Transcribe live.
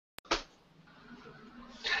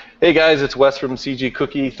Hey guys, it's Wes from CG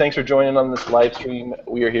Cookie. Thanks for joining on this live stream.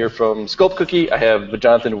 We are here from Sculpt Cookie. I have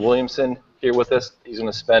Jonathan Williamson here with us. He's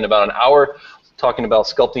going to spend about an hour talking about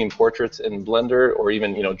sculpting portraits in Blender, or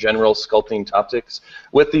even general sculpting topics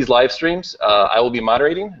with these live streams. I will be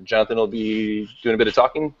moderating. Jonathan will be doing a bit of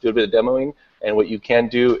talking, do a bit of demoing, and what you can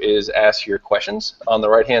do is ask your questions on the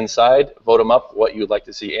right-hand side. Vote them up, what you would like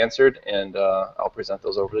to see answered, and I'll present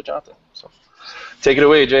those over to Jonathan. So, take it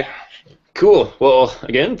away, Jay. Cool. Well,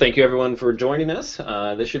 again, thank you everyone for joining us.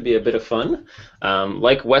 This should be a bit of fun.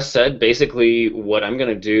 Like Wes said, basically what I'm going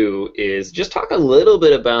to do is just talk a little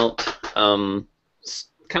bit about kind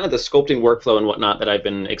of the sculpting workflow and whatnot that I've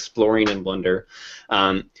been exploring in Blender.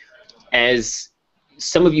 As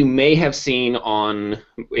some of you may have seen on,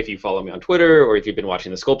 if you follow me on Twitter or if you've been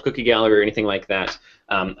watching the Sculpt Cookie Gallery or anything like that,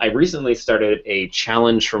 I recently started a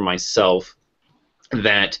challenge for myself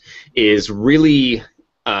that is really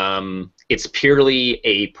it's purely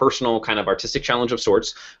a personal kind of artistic challenge of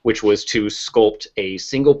sorts, which was to sculpt a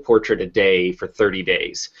single portrait a day for 30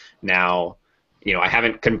 days. Now, I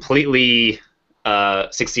haven't completely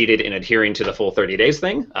succeeded in adhering to the full 30 days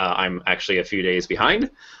thing. I'm actually a few days behind,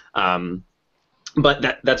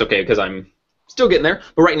 but that's okay because I'm still getting there.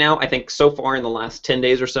 But right now, I think so far in the last 10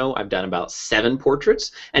 days or so, I've done about 7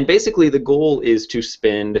 portraits, and basically the goal is to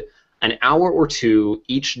spend an hour or two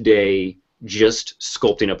each day just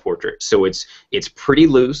sculpting a portrait. So it's pretty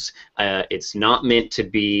loose. It's not meant to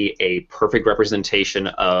be a perfect representation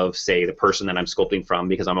of, say, the person that I'm sculpting from,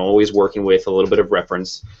 because I'm always working with a little bit of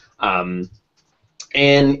reference. And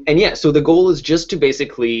yeah, so the goal is just to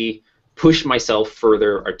basically push myself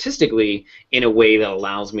further artistically in a way that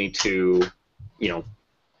allows me to,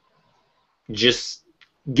 just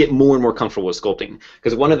get more and more comfortable with sculpting.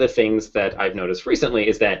 Because one of the things that I've noticed recently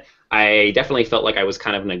is that I definitely felt like I was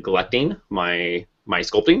kind of neglecting my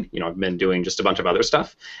sculpting. I've been doing just a bunch of other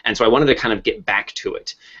stuff, and so I wanted to kind of get back to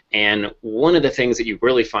it. And one of the things that you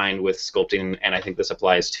really find with sculpting, and I think this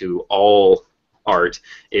applies to all art,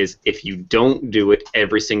 is if you don't do it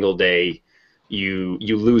every single day, you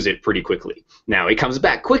lose it pretty quickly. Now, it comes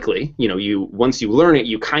back quickly. Once you learn it,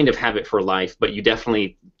 you kind of have it for life, but you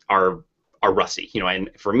definitely are rusty, and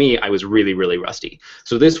for me, I was really, really rusty.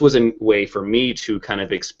 So this was a way for me to kind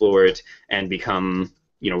of explore it and become,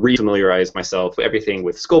 re-familiarize myself with everything,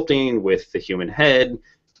 with sculpting, with the human head,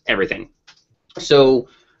 everything. So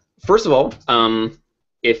first of all,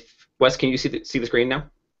 if Wes, can you see the screen now?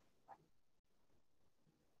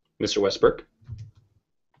 Mr. Westbrook?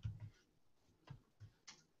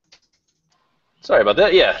 Sorry about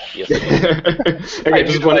that. Yeah. Yes. Okay, I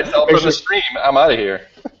just want to tell from the stream. I'm out of here.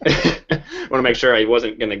 I want to make sure I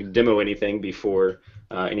wasn't going to demo anything before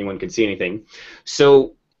anyone could see anything.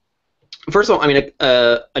 So, first of all,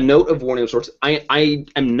 a note of warning of sorts. I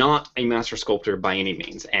am not a master sculptor by any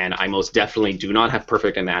means, and I most definitely do not have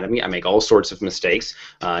perfect anatomy. I make all sorts of mistakes.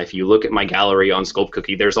 If you look at my gallery on Sculpt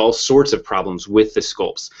Cookie, there's all sorts of problems with the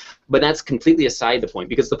sculpts. But that's completely aside the point,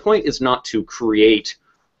 because the point is not to create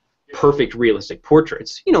perfect realistic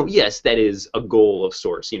portraits. Yes, that is a goal of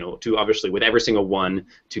sorts, to obviously with every single one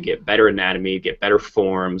to get better anatomy, get better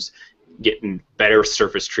forms, get better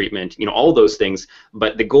surface treatment, all those things,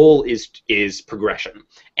 but the goal is progression.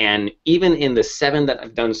 And even in the 7 that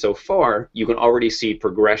I've done so far, you can already see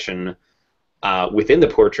progression within the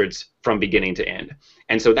portraits from beginning to end.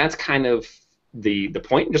 And so that's kind of the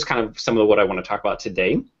point, just kind of some of what I want to talk about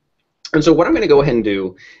today. And so what I'm going to go ahead and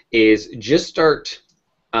do is just start.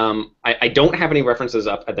 I don't have any references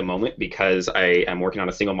up at the moment because I am working on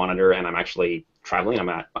a single monitor and I'm actually traveling. I'm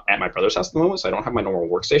at my brother's house at the moment, so I don't have my normal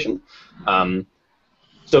workstation.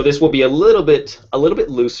 So this will be a little bit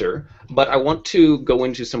looser, but I want to go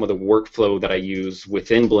into some of the workflow that I use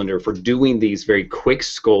within Blender for doing these very quick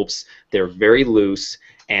sculpts. They're very loose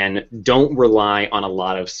and don't rely on a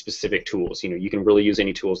lot of specific tools. You can really use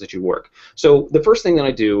any tools that you work. So the first thing that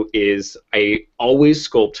I do is I always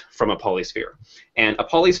sculpt from a polysphere. And a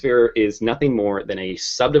polysphere is nothing more than a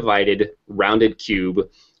subdivided, rounded cube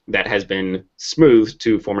that has been smoothed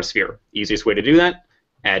to form a sphere. Easiest way to do that,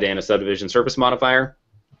 add in a subdivision surface modifier.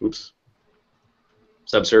 Oops.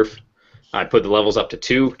 Subsurf. I put the levels up to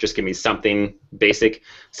 2, just give me something basic.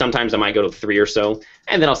 Sometimes I might go to 3 or so,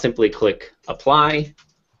 and then I'll simply click Apply,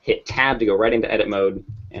 hit Tab to go right into edit mode,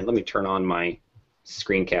 and let me turn on my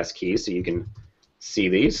screencast keys so you can see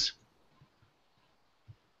these.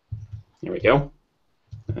 Here we go.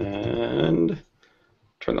 And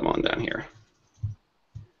turn them on down here.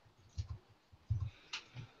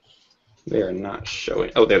 They are not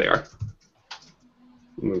showing. Oh, there they are.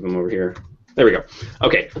 Move them over here. There we go.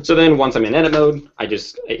 Okay, so then once I'm in edit mode, I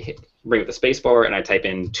just bring up the space bar and I type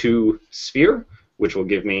in to sphere, which will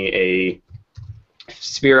give me a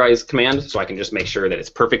sphereize command, so I can just make sure that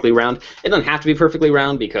it's perfectly round. It doesn't have to be perfectly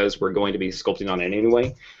round because we're going to be sculpting on it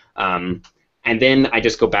anyway. And then I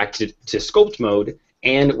just go back to sculpt mode,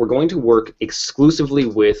 and we're going to work exclusively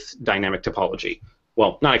with dynamic topology.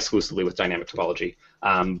 Well, not exclusively with dynamic topology,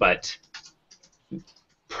 but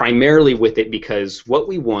primarily with it, because what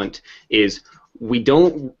we want is we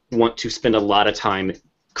don't want to spend a lot of time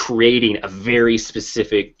creating a very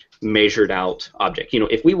specific measured out object.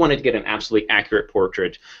 If we wanted to get an absolutely accurate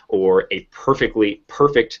portrait or a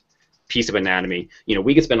perfect piece of anatomy,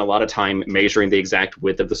 we could spend a lot of time measuring the exact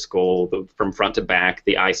width of the skull, from front to back,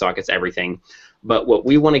 the eye sockets, everything. But what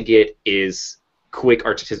we want to get is quick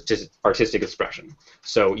artistic expression.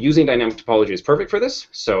 So using dynamic topology is perfect for this.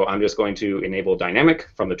 So I'm just going to enable dynamic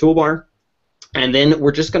from the toolbar. And then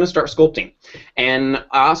we're just going to start sculpting. And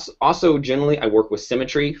also, generally, I work with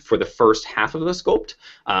symmetry for the first half of the sculpt.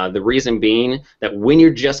 The reason being that when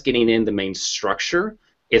you're just getting in the main structure,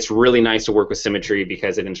 it's really nice to work with symmetry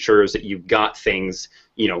because it ensures that you've got things,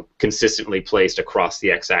 consistently placed across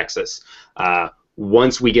the x-axis.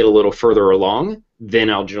 Once we get a little further along, then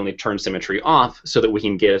I'll generally turn symmetry off so that we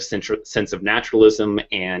can get a sense of naturalism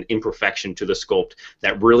and imperfection to the sculpt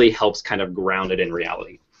that really helps kind of ground it in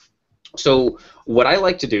reality. So what I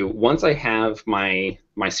like to do once I have my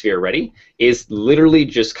sphere ready is literally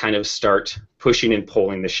just kind of start pushing and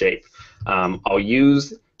pulling the shape. I'll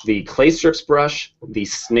use the clay strips brush, the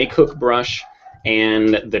snake hook brush,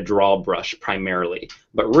 and the draw brush primarily,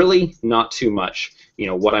 but really not too much.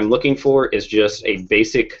 What I'm looking for is just a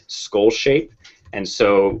basic skull shape. And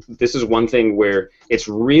so this is one thing where it's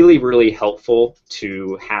really, really helpful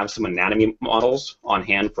to have some anatomy models on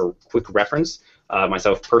hand for quick reference.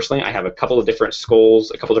 Myself personally, I have a couple of different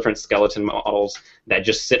skulls, a couple of different skeleton models that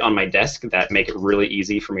just sit on my desk that make it really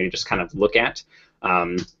easy for me to just kind of look at.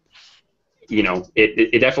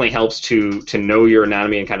 It definitely helps to know your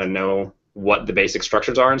anatomy and kind of know what the basic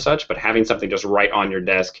structures are and such, but having something just right on your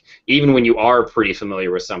desk, even when you are pretty familiar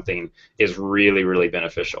with something, is really, really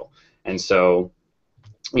beneficial. And so,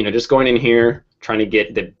 just going in here, trying to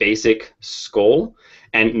get the basic skull,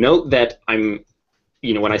 and note that when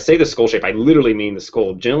I say the skull shape, I literally mean the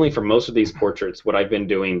skull. Generally, for most of these portraits, what I've been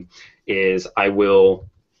doing is I will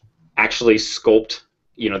actually sculpt,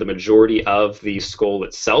 the majority of the skull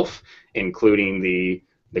itself, including the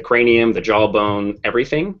cranium, the jawbone,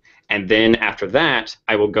 everything. And then after that,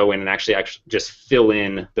 I will go in and actually just fill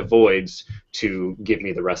in the voids to give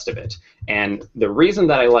me the rest of it. And the reason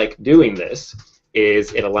that I like doing this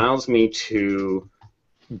is it allows me to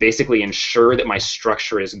basically ensure that my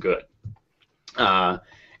structure is good.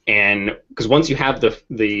 And because once you have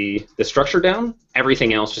the structure down,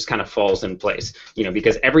 everything else just kind of falls in place.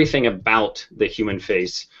 Because everything about the human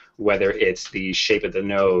face, whether it's the shape of the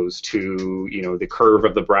nose to the curve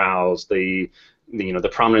of the brows, the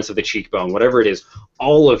prominence of the cheekbone, whatever it is,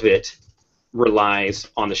 all of it relies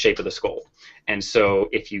on the shape of the skull. And so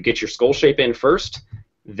if you get your skull shape in first,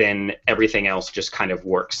 then everything else just kind of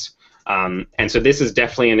works. And so this is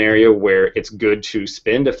definitely an area where it's good to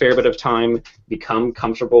spend a fair bit of time, become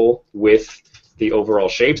comfortable with the overall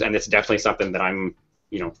shapes, and it's definitely something that I'm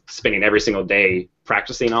spending every single day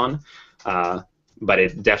practicing on. But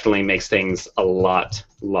it definitely makes things a lot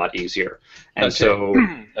easier. And okay. So,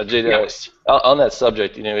 Jay, on that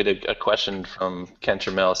subject, we had a question from Ken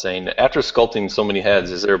Trammell saying, after sculpting so many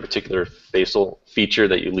heads, is there a particular facial feature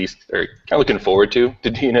that you least are kind of looking forward to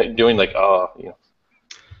doing, like,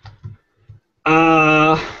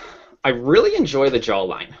 I really enjoy the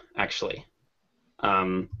jawline, actually.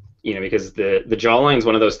 Because the jawline is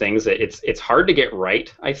one of those things that it's hard to get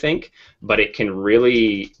right, I think, but it can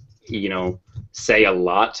really say a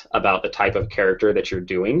lot about the type of character that you're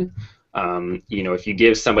doing. If you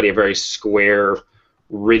give somebody a very square,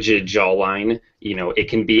 rigid jawline, it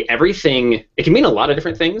can be everything. It can mean a lot of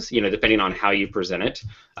different things, depending on how you present it.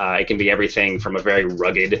 It can be everything from a very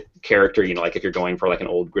rugged character, like if you're going for like an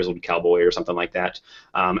old grizzled cowboy or something like that.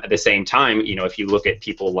 At the same time, if you look at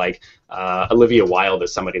people like Olivia Wilde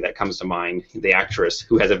is somebody that comes to mind, the actress,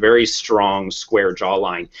 who has a very strong, square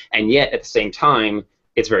jawline, and yet at the same time,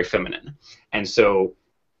 it's very feminine. And so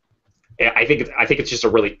I think it's just a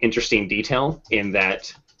really interesting detail in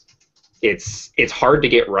that it's hard to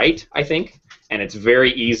get right, I think, and it's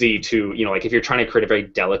very easy to, like if you're trying to create a very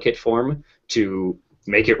delicate form, to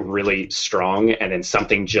make it really strong and then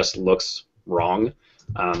something just looks wrong.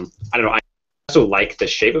 I don't know, I also like the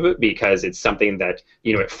shape of it because it's something that,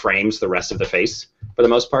 it frames the rest of the face for the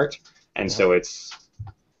most part. And so it's,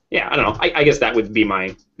 yeah, I don't know. I guess that would be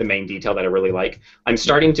the main detail that I really like. I'm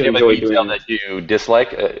starting to enjoy doing. Detail that you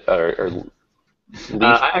dislike, or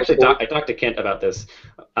I talked to Kent about this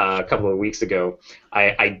a couple of weeks ago.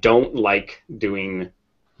 I don't like doing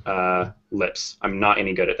lips. I'm not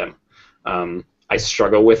any good at them. I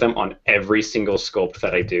struggle with them on every single sculpt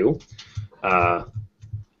that I do.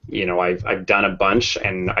 You know, I've done a bunch,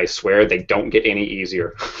 and I swear they don't get any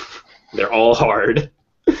easier. They're all hard.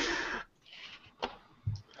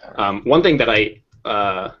 One thing that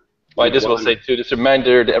well, I just will say too, just a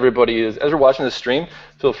reminder to everybody is, as you're watching the stream,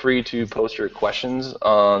 feel free to post your questions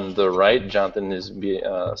on the right. Jonathan is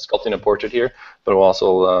sculpting a portrait here, but we'll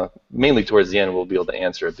also, mainly towards the end, we'll be able to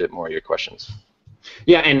answer a bit more of your questions.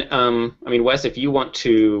 Yeah, and I mean, Wes, if you want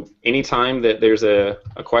to, anytime that there's a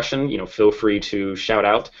question, you know, feel free to shout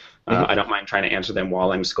out. I don't mind trying to answer them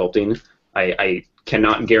while I'm sculpting. I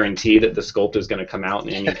cannot guarantee that the sculpt is going to come out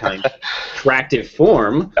in any kind of attractive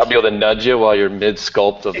form. I'll be able to nudge you while you're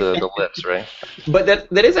mid-sculpt of the lips, right? But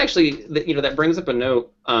that is actually, you know, that brings up a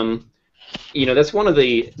note. You know, that's one of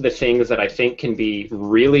the things that I think can be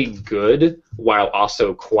really good while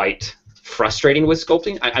also quite frustrating with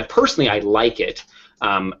sculpting. I personally, I like it,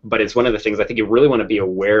 but it's one of the things I think you really want to be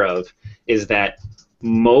aware of is that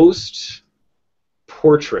most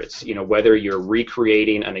portraits, you know, whether you're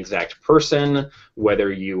recreating an exact person,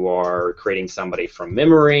 whether you are creating somebody from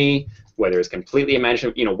memory, whether it's completely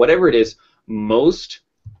imaginative, you know, whatever it is, most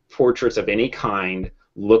portraits of any kind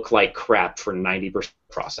look like crap for 90%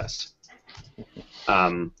 processed.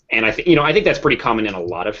 And I think that's pretty common in a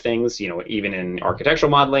lot of things, you know, even in architectural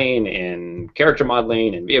modeling, in character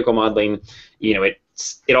modeling, and vehicle modeling, you know,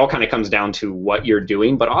 it all kind of comes down to what you're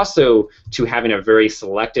doing, but also to having a very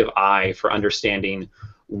selective eye for understanding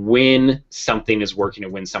when something is working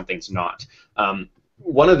and when something's not.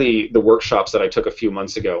 One of the workshops that I took a few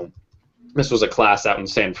months ago, this was a class out in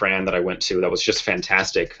San Fran that I went to that was just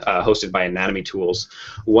fantastic, hosted by Anatomy Tools.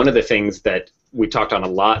 One of the things that we talked on a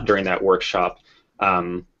lot during that workshop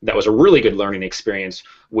that was a really good learning experience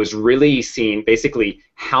was really seeing basically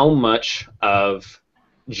how much of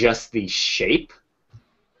just the shape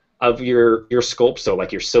of your sculpt, so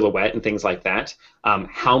like your silhouette and things like that,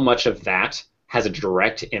 how much of that has a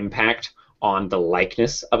direct impact on the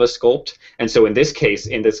likeness of a sculpt. And so in this case,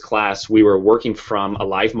 in this class, we were working from a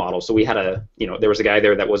live model. So we had there was a guy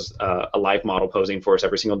there that was a live model posing for us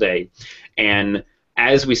every single day. And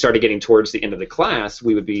as we started getting towards the end of the class,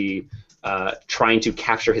 we would be trying to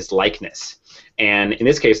capture his likeness. And in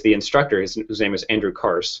this case, the instructor, whose name is Andrew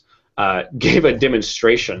Kars, gave a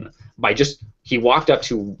demonstration by he walked up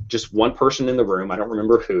to just one person in the room, I don't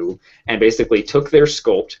remember who, and basically took their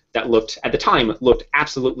sculpt that at the time, looked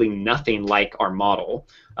absolutely nothing like our model,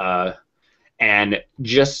 and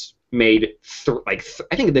just made, I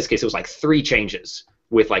think in this case it was like 3 changes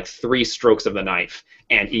with like 3 strokes of the knife,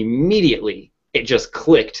 and immediately it just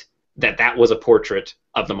clicked that that was a portrait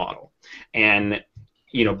of the model. And,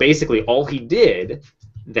 you know, basically all he did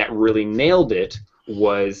that really nailed it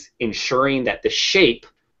was ensuring that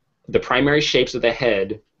the primary shapes of the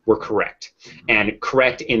head were correct, and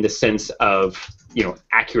correct in the sense of, you know,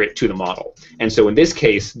 accurate to the model. And so in this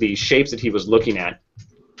case, the shapes that he was looking at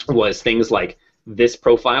was things like this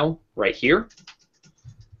profile right here,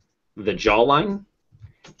 the jawline,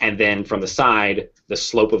 and then from the side, the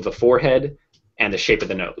slope of the forehead and the shape of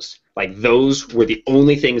the nose. Like, those were the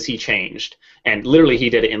only things he changed. And literally he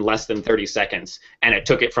did it in less than 30 seconds, and it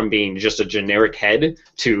took it from being just a generic head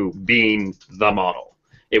to being the model.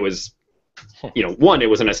 It was, you know, it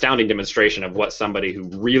was an astounding demonstration of what somebody who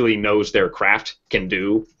really knows their craft can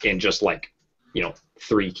do in just like, you know,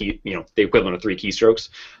 the equivalent of 3 keystrokes.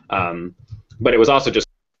 But it was also just,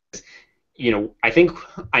 you know,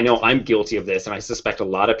 I know I'm guilty of this, and I suspect a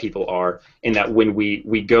lot of people are, in that when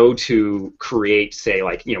we go to create, say,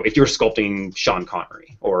 like, you know, if you're sculpting Sean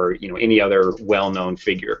Connery or, you know, any other well-known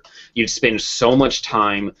figure, you'd spend so much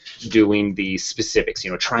time doing the specifics, you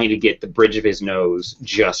know, trying to get the bridge of his nose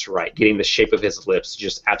just right, getting the shape of his lips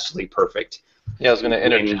just absolutely perfect. Yeah, I was going to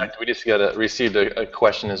interject. We just received a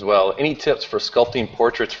question as well. Any tips for sculpting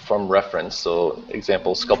portraits from reference? So,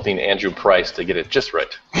 example, sculpting Andrew Price to get it just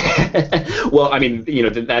right. Well, I mean, you know,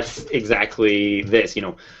 that's exactly this. You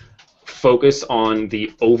know, focus on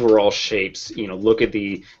the overall shapes. You know, look at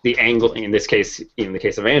the angle. In this case, in the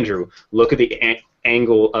case of Andrew, look at the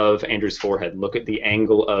angle of Andrew's forehead. Look at the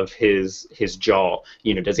angle of his jaw.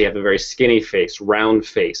 You know, does he have a very skinny face, round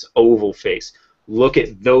face, oval face? Look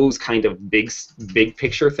at those kind of big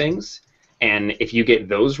picture things, and if you get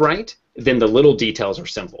those right, then the little details are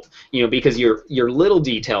simple. You know, because your little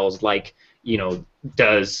details, like, you know,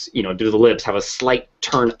 do the lips have a slight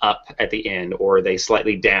turn up at the end, or are they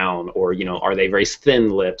slightly down, or, you know, are they very thin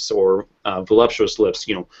lips or voluptuous lips?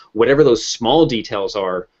 You know, whatever those small details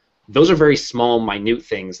are, those are very small, minute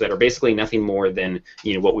things that are basically nothing more than,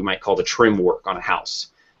 you know, what we might call the trim work on a house.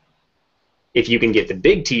 If you can get the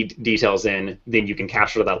big details in, then you can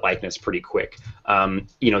capture that likeness pretty quick.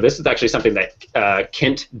 You know, this is actually something that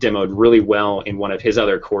Kent demoed really well in one of his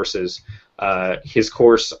other courses. His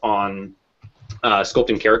course on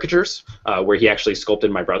sculpting caricatures, where he actually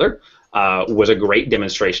sculpted my brother, was a great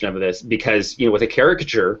demonstration of this, because, you know, with a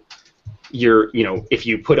caricature, you know, if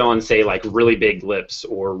you put on, say, like really big lips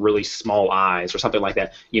or really small eyes or something like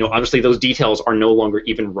that, you know, obviously those details are no longer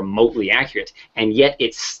even remotely accurate, and yet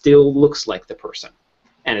it still looks like the person.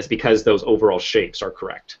 And it's because those overall shapes are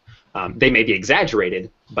correct. They may be exaggerated,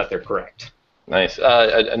 but they're correct. Nice.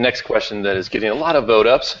 A next question that is getting a lot of vote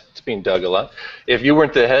ups. It's being dug a lot. If you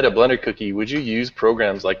weren't the head of Blender Cookie, would you use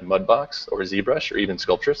programs like Mudbox or ZBrush or even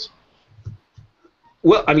Sculptress?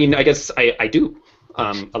 Well, I mean, I guess I do.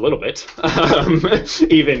 A little bit.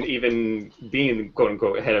 Even being quote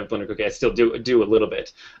unquote head of Blender Cookie, I still do a little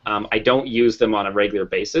bit. I don't use them on a regular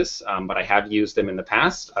basis, but I have used them in the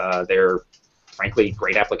past. They're frankly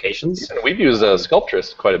great applications. And we've used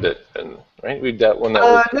Sculptress quite a bit, right? We that one.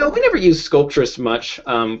 That no, we never used Sculptress much.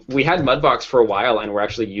 We had Mudbox for a while, and we're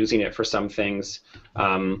actually using it for some things.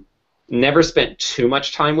 Never spent too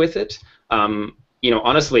much time with it. You know,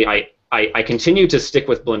 honestly, I continue to stick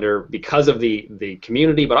with Blender because of the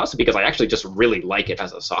community, but also because I actually just really like it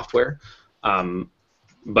as a software.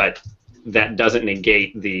 But that doesn't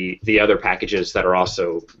negate the other packages that are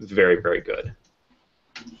also very, very good.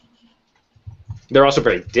 They're also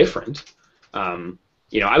very different.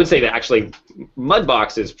 You know, I would say that actually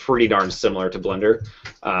Mudbox is pretty darn similar to Blender.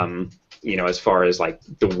 You know, as far as like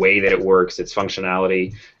the way that it works, its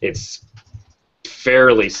functionality, it's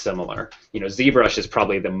fairly similar. You know, ZBrush is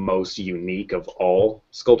probably the most unique of all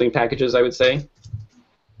sculpting packages, I would say.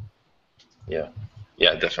 Yeah,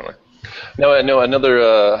 definitely. Now, I know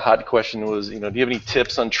another hot question was, you know, do you have any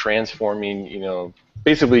tips on transforming, you know,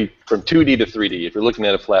 basically from 2D to 3D? If you're looking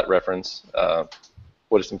at a flat reference,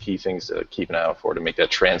 what are some key things to keep an eye out for to make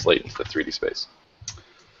that translate into the 3D space?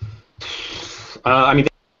 I mean,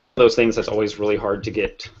 those things that's always really hard to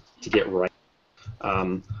get right.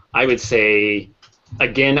 I would say,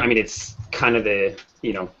 again, I mean, it's kind of the,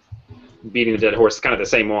 you know, beating the dead horse, kind of the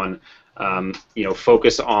same one. You know,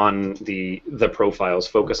 focus on the profiles,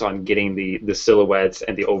 focus on getting the silhouettes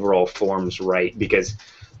and the overall forms right, because,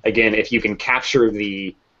 again, if you can capture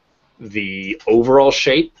the overall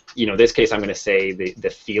shape, you know, in this case I'm going to say the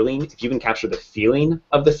feeling. If you can capture the feeling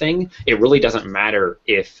of the thing, it really doesn't matter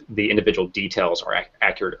if the individual details are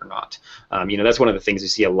accurate or not. You know, that's one of the things you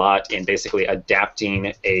see a lot in basically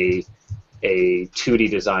adapting a 2D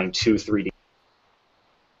design to 3D.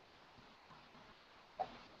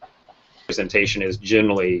 Presentation is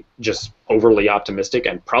generally just overly optimistic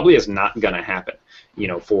and probably is not going to happen, you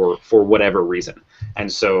know, for whatever reason.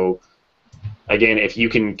 And so, again, if you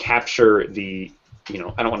can capture the, you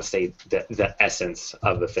know, I don't want to say the essence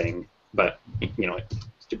of the thing, but, you know,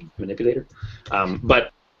 stupid manipulator,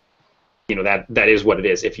 but, you know, that is what it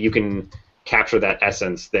is. If you can capture that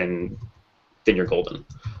essence, then you're golden.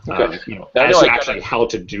 Okay. You know, as to actually how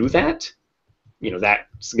to do that, you know,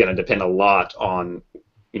 that's going to depend a lot on,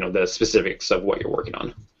 you know, the specifics of what you're working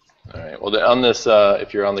on. All right. Well, on this,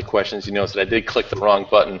 if you're on the questions, you notice that I did click the wrong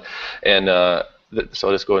button, and so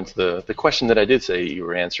I'll just go into the question that I did say you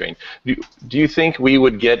were answering. Do you think we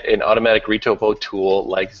would get an automatic retopo tool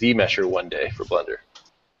like ZMesher one day for Blender?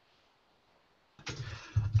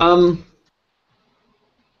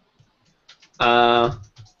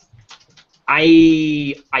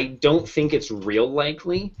 I don't think it's real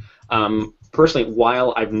likely. Personally,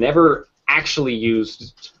 while I've never actually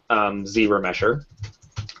used ZMesher,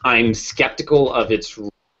 I'm skeptical of its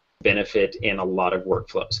benefit in a lot of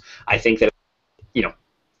workflows. I think that, you know,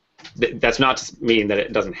 that's not to mean that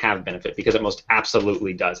it doesn't have benefit, because it most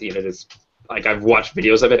absolutely does. You know, it's like I've watched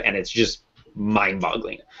videos of it, and it's just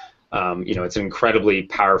mind-boggling. You know, it's an incredibly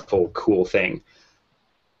powerful, cool thing.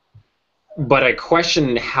 But I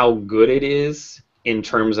question how good it is in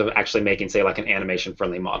terms of actually making, say, like an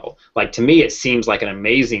animation-friendly model. Like, to me, it seems like an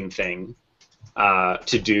amazing thing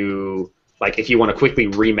to do, like if you want to quickly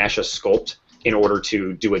remesh a sculpt in order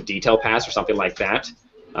to do a detail pass or something like that.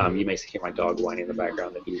 You may hear my dog whining in the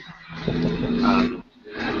background.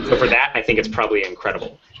 So for that, I think it's probably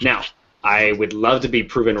incredible. Now, I would love to be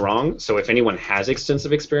proven wrong, so if anyone has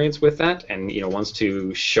extensive experience with that and, you know, wants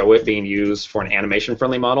to show it being used for an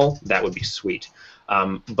animation-friendly model, that would be sweet.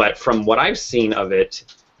 But from what I've seen of it,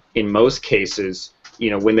 in most cases, you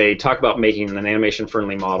know, when they talk about making an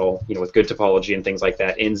animation-friendly model, you know, with good topology and things like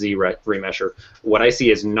that in ZRemesher, what I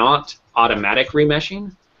see is not automatic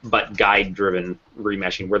remeshing, but guide-driven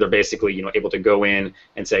remeshing, where they're basically, you know, able to go in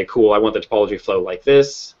and say, cool, I want the topology flow like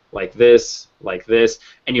this, like this, like this,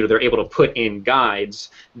 and, you know, they're able to put in guides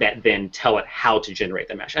that then tell it how to generate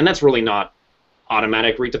the mesh. And that's really not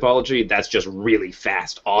automatic retopology. That's just really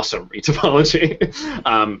fast, awesome retopology.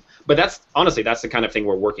 But that's, honestly, that's the kind of thing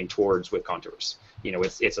we're working towards with contours. You know,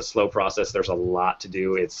 it's a slow process. There's a lot to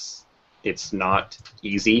do. It's not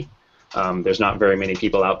easy. There's not very many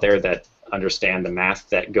people out there that understand the math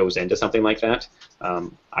that goes into something like that.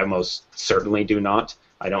 I most certainly do not.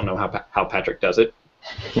 I don't know how Patrick does it.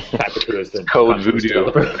 Patrick, who is the code voodoo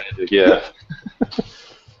developer. Yeah.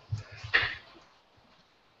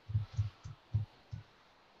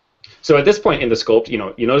 So at this point in the sculpt, you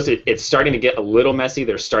know, you notice it's starting to get a little messy.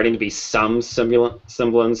 There's starting to be some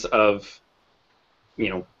semblance of, you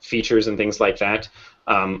know, features and things like that.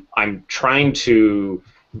 I'm trying to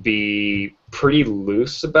be pretty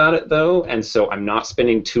loose about it, though, and so I'm not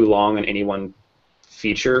spending too long on any one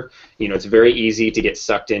feature. You know, it's very easy to get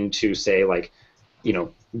sucked into, say, like, you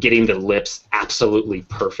know, getting the lips absolutely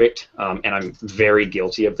perfect, and I'm very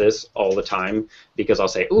guilty of this all the time, because I'll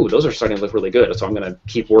say, ooh, those are starting to look really good, so I'm going to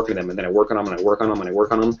keep working them, and then I work on them, and I work on them, and I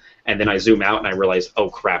work on them, and then I zoom out, and I realize, oh,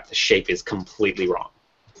 crap, the shape is completely wrong.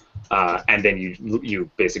 And then you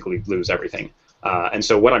basically lose everything. And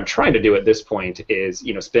so what I'm trying to do at this point is,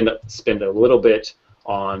 you know, spend a little bit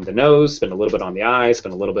on the nose, spend a little bit on the eyes,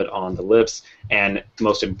 spend a little bit on the lips, and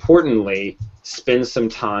most importantly, spend some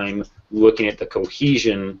time looking at the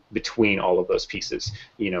cohesion between all of those pieces.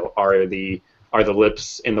 You know, are the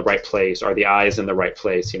lips in the right place? Are the eyes in the right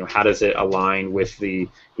place? You know, how does it align with the, you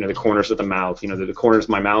know, the corners of the mouth? You know, do the corners of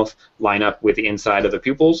my mouth line up with the inside of the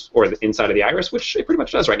pupils or the inside of the iris, which it pretty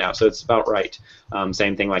much does right now, so it's about right.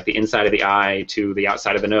 Same thing, like the inside of the eye to the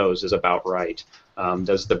outside of the nose is about right.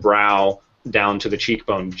 Does the brow down to the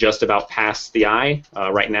cheekbone just about past the eye?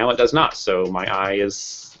 Right now it does not, so my eye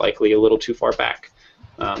is likely a little too far back.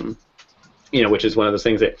 You know, which is one of those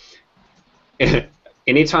things that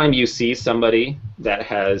anytime you see somebody that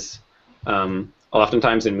has,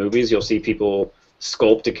 oftentimes in movies you'll see people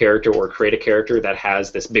sculpt a character or create a character that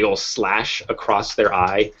has this big old slash across their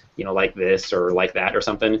eye, you know, like this or like that or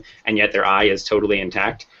something, and yet their eye is totally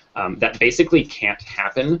intact. That basically can't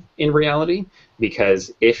happen in reality,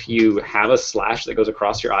 because if you have a slash that goes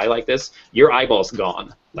across your eye like this, your eyeball's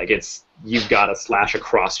gone. Like, you've got a slash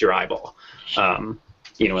across your eyeball.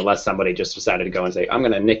 You know, unless somebody just decided to go and say, I'm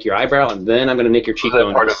going to nick your eyebrow and then I'm going to nick your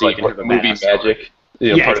cheekbone. Part of, like, what movie magic?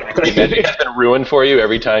 You know, yeah, part exactly. Of movie magic has been ruined for you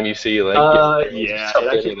every time you see, like, yeah,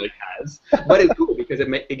 it actually has. But it's cool because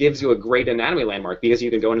it gives you a great anatomy landmark, because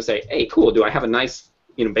you can go in and say, hey, cool, do I have a nice,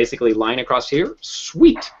 you know, basically line across here?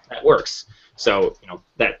 Sweet, that works. So, you know,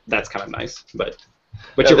 that's kind of nice. But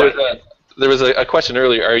you're right. There was a question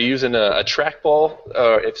earlier. Are you using a trackball?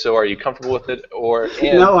 If so, are you comfortable with it?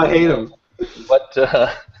 No, I hate them. What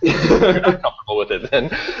you're not comfortable with it then?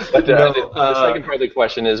 But no, the second part of the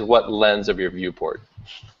question is, what lens of your viewport?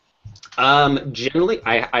 Generally,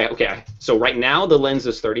 so right now the lens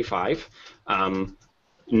is 35.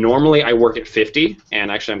 Normally I work at 50, and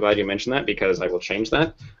actually I'm glad you mentioned that, because I will change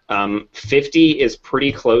that. 50 is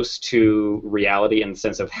pretty close to reality in the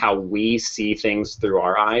sense of how we see things through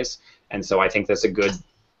our eyes, and so I think that's a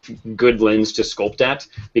good lens to sculpt at,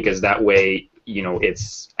 because that way, you know,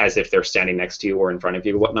 it's as if they're standing next to you or in front of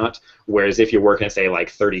you, whatnot. Whereas if you're working at, say,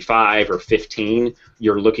 like 35 or 15,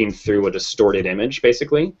 you're looking through a distorted image,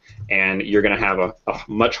 basically, and you're going to have a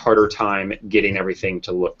much harder time getting everything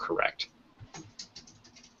to look correct.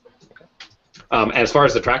 As far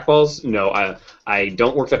as the trackballs, no, I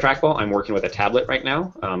don't work the trackball. I'm working with a tablet right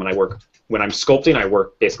now, and when I'm sculpting, I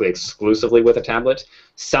work basically exclusively with a tablet.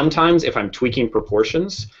 Sometimes, if I'm tweaking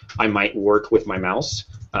proportions, I might work with my mouse,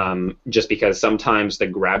 just because sometimes the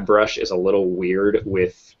grab brush is a little weird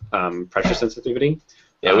with pressure sensitivity.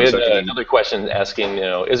 Yeah, we had another question asking, you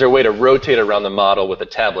know, is there a way to rotate around the model with a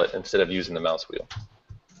tablet instead of using the mouse wheel?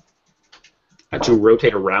 To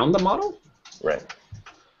rotate around the model? Right.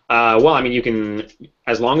 Well, I mean, you can,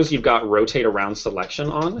 as long as you've got rotate around selection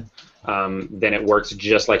on, then it works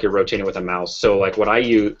just like you're rotating with a mouse. So, like, what I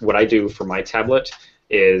do for my tablet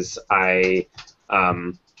is I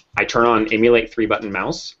turn on emulate 3-button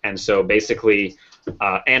mouse, and so basically,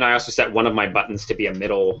 and I also set one of my buttons to be a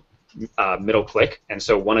middle click, and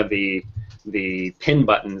so one of the pin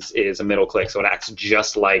buttons is a middle click, so it acts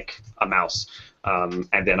just like a mouse.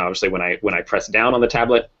 And then obviously when I press down on the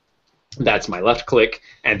tablet, that's my left click,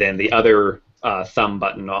 and then the other thumb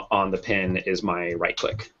button on the pin is my right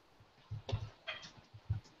click.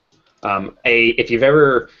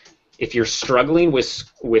 If you're struggling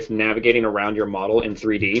with navigating around your model in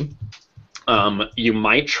 3D, You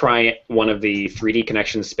might try one of the 3D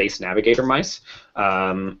Connection Space Navigator mice.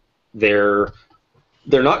 They're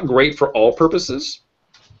not great for all purposes,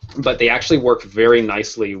 but they actually work very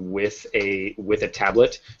nicely with a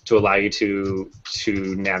tablet to allow you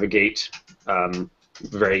to navigate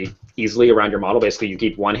very easily around your model. Basically, you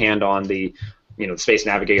keep one hand on the Space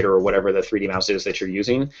Navigator or whatever the 3D mouse is that you're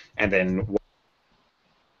using, and then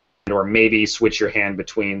or maybe switch your hand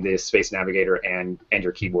between the Space Navigator and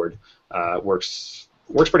your keyboard. Works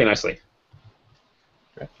pretty nicely.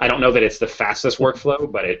 Okay. I don't know that it's the fastest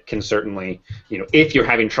workflow, but it can certainly, if you're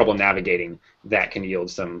having trouble navigating, that can yield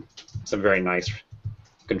some very nice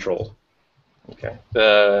control. Okay.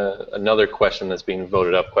 Another question that's being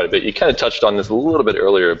voted up quite a bit. You kind of touched on this a little bit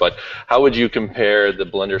earlier, but how would you compare the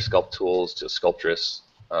Blender Sculpt tools to Sculptress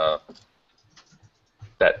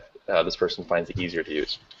that this person finds it easier to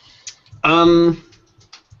use?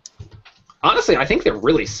 Honestly, I think they're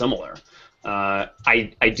really similar.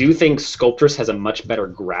 I do think Sculptress has a much better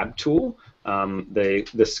grab tool.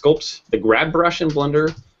 The grab brush in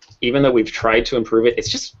Blender, even though we've tried to improve it,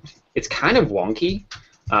 it's kind of wonky,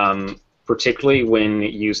 particularly when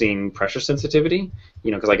using pressure sensitivity.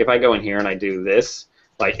 Because like if I go in here and I do this,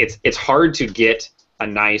 like it's hard to get a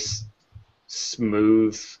nice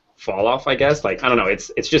smooth fall off, I guess. Like I don't know,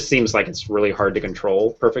 it just seems like it's really hard to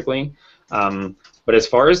control perfectly. But as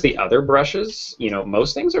far as the other brushes,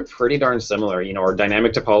 most things are pretty darn similar. Our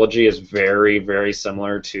dynamic topology is very, very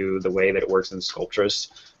similar to the way that it works in Sculptress.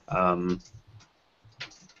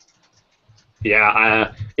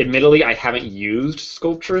 Admittedly, I haven't used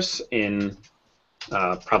Sculptress in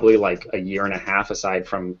probably like a year and a half, aside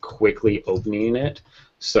from quickly opening it.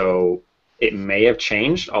 So it may have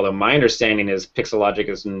changed, although my understanding is Pixelogic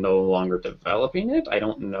is no longer developing it. I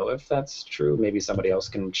don't know if that's true. Maybe somebody else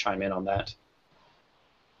can chime in on that.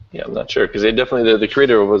 Yeah, I'm not sure, because they definitely the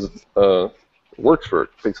creator was works for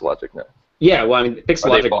Pixelogic now. Yeah, well, I mean,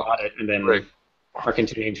 Pixelogic bought it and then right. are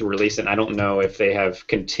continuing to release it. And I don't know if they have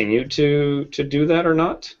continued to do that or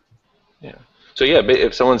not. Yeah. So yeah,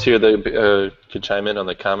 if someone's here, they could chime in on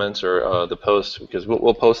the comments or the post, because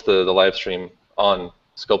we'll post the live stream on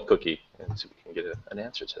Sculpt Cookie and see if we can get an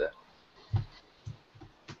answer to that.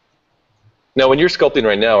 Now, when you're sculpting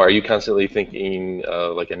right now, are you constantly thinking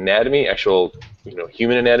like anatomy, actual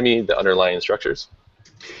human anatomy, the underlying structures?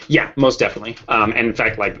 Yeah, most definitely. And in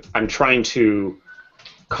fact, like I'm trying to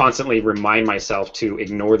constantly remind myself to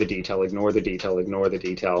ignore the detail, ignore the detail, ignore the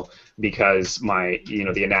detail, because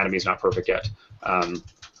the anatomy is not perfect yet.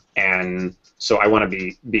 And so I want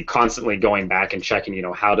to be constantly going back and checking,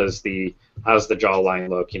 how's the jawline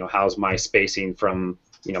look? How's my spacing from,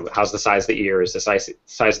 how's the size of the ear? Is the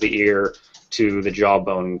size of the ear to the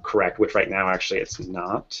jawbone correct? Which right now actually it's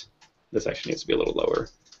not. This actually needs to be a little lower.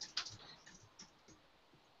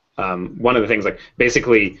 One of the things, like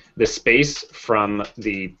basically the space from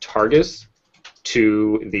the targus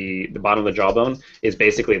to the bottom of the jawbone is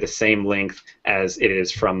basically the same length as it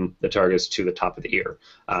is from the targus to the top of the ear.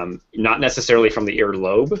 Not necessarily from the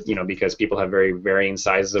earlobe, because people have very varying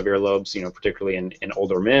sizes of earlobes, particularly in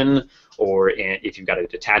older men, or if you've got a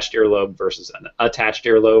detached earlobe versus an attached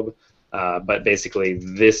earlobe. But basically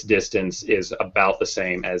this distance is about the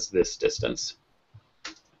same as this distance.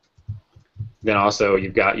 Then also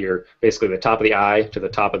you've got basically the top of the eye to the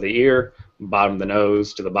top of the ear, bottom of the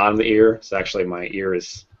nose to the bottom of the ear. So actually my ear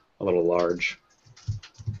is a little large.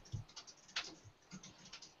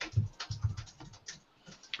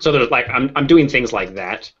 So there's like I'm doing things like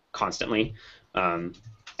that constantly, and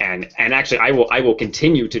actually I will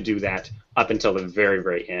continue to do that up until the very,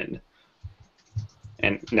 very end.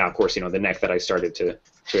 And now of course the neck that I started to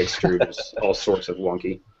extrude is all sorts of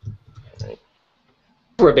wonky.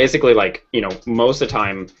 Where basically, like, most of the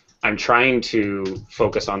time I'm trying to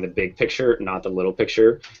focus on the big picture, not the little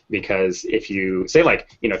picture, because if you say,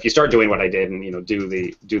 like, if you start doing what I did and do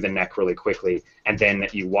the neck really quickly, and then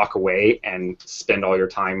you walk away and spend all your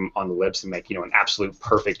time on the lips and make an absolute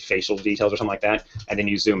perfect facial details or something like that, and then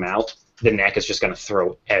you zoom out, the neck is just going to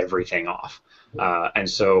throw everything off. And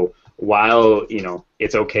so while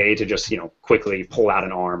it's okay to just quickly pull out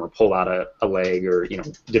an arm or pull out a leg, or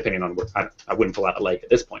depending on where I wouldn't pull out a leg at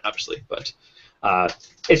this point, obviously, but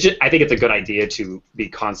it's just, I think it's a good idea to be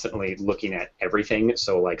constantly looking at everything.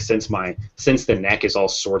 So like since the neck is all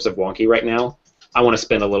sorts of wonky right now, I want to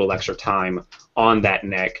spend a little extra time on that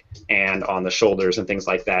neck and on the shoulders and things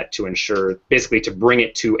like that to ensure, basically to bring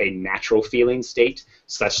it to a natural feeling state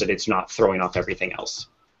such that it's not throwing off everything else.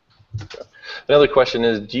 Okay. Another question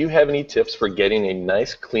is, do you have any tips for getting a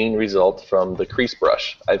nice clean result from the crease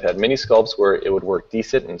brush? I've had many sculpts where it would work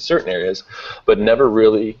decent in certain areas, but never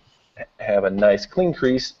really have a nice clean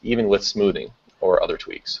crease even with smoothing or other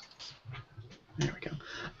tweaks? There we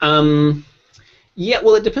go. Yeah,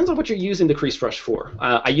 well, it depends on what you're using the crease brush for.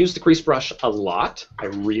 I use the crease brush a lot. I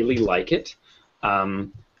really like it.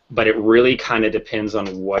 But it really kind of depends on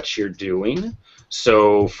what you're doing.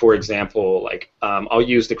 So, for example, like I'll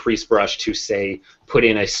use the crease brush to, say, put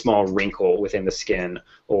in a small wrinkle within the skin,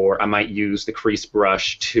 or I might use the crease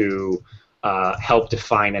brush to help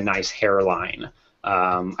define a nice hairline.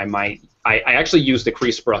 I actually use the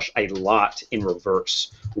crease brush a lot in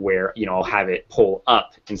reverse, where I'll have it pull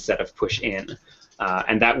up instead of push in,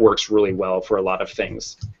 and that works really well for a lot of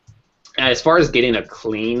things. As far as getting a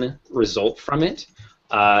clean result from it,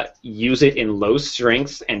 use it in low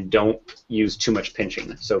strengths and don't use too much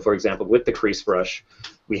pinching. So, for example, with the crease brush,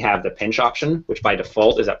 we have the pinch option, which by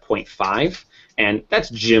default is at 0.5, and that's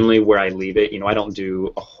generally where I leave it. I don't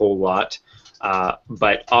do a whole lot,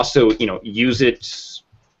 but also, use it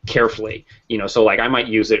carefully. So like I might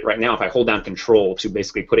use it right now. If I hold down Control to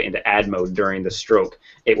basically put it into add mode during the stroke,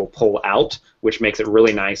 it will pull out, which makes it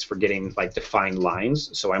really nice for getting like defined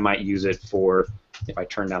lines. So I might use it for, if I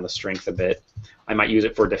turn down the strength a bit, I might use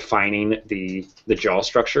it for defining the jaw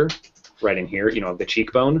structure right in here, of the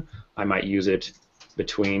cheekbone. I might use it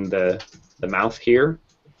between the mouth here.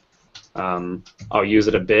 I'll use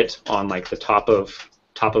it a bit on like the top of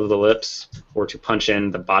the lips, or to punch in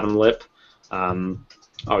the bottom lip.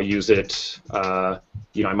 I'll use it, I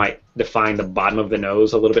might define the bottom of the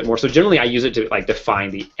nose a little bit more. So generally I use it to like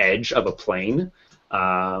define the edge of a plane.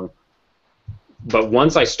 But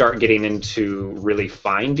once I start getting into really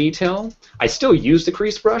fine detail, I still use the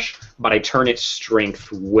crease brush, but I turn its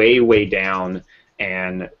strength way, way down,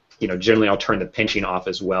 and generally I'll turn the pinching off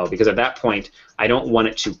as well, because at that point I don't want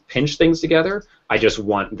it to pinch things together. I just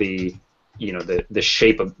want the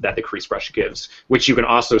shape that the crease brush gives, which you can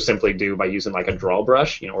also simply do by using like a draw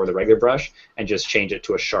brush, or the regular brush, and just change it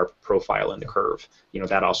to a sharp profile in the curve.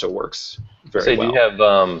 That also works very well. Do you have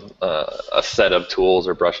a set of tools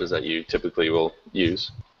or brushes that you typically will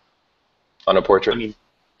use on a portrait? I mean,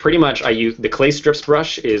 pretty much I use the clay strips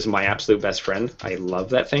brush is my absolute best friend. I love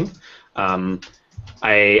that thing.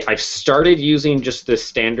 I've started using just the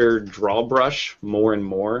standard draw brush more and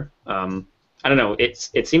more. I don't know,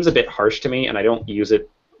 it seems a bit harsh to me, and I don't use it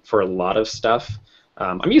for a lot of stuff.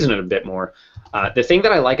 I'm using it a bit more. The thing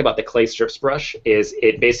that I like about the clay strips brush is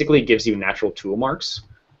it basically gives you natural tool marks,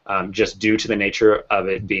 just due to the nature of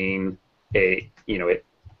it being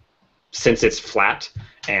since it's flat,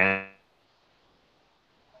 and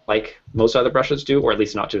like most other brushes do, or at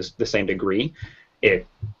least not to the same degree, it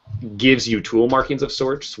gives you tool markings of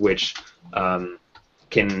sorts, which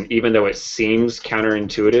can, even though it seems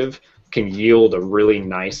counterintuitive, can yield a really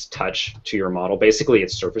nice touch to your model. Basically,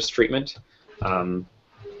 it's surface treatment,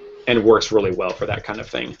 and works really well for that kind of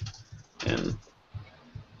thing. And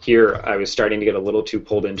here, I was starting to get a little too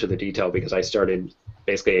pulled into the detail, because I started,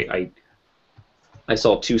 basically, I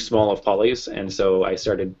saw too small of polys, and so I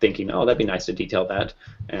started thinking, oh, that'd be nice to detail that,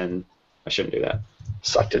 and I shouldn't do that.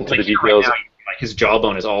 Sucked into like the details. Right now, like his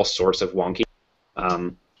jawbone is all sorts of wonky,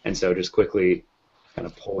 and so just quickly kind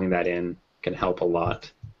of pulling that in can help a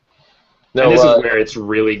lot. No, and this is where it's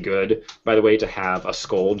really good, by the way, to have a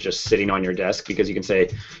sculpt just sitting on your desk, because you can say,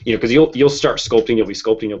 because you'll start sculpting, you'll be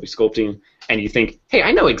sculpting, and you think, hey,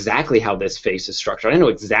 I know exactly how this face is structured. I know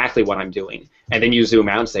exactly what I'm doing. And then you zoom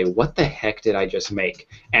out and say, what the heck did I just make?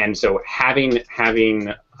 And so having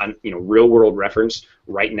a real world reference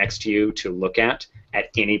right next to you to look at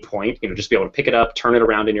any point, just be able to pick it up, turn it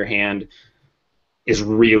around in your hand, is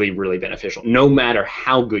really, really beneficial, no matter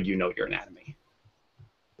how good you know your anatomy.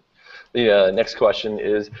 The next question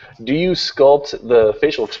is, do you sculpt the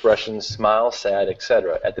facial expressions, smile, sad,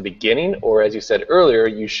 etc., at the beginning, or as you said earlier,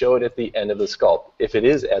 you show it at the end of the sculpt? If it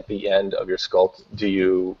is at the end of your sculpt, do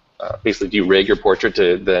you rig your portrait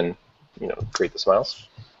to then create the smiles?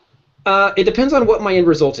 It depends on what my end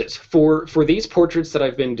result is. For these portraits that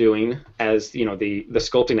I've been doing as the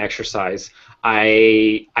sculpting exercise,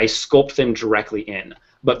 I sculpt them directly in.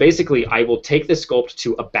 But basically, I will take the sculpt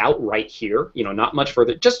to about right here, not much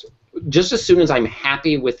further, just as soon as I'm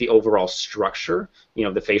happy with the overall structure,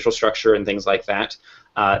 the facial structure and things like that,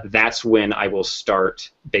 that's when I will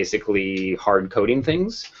start basically hard coding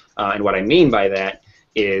things. And what I mean by that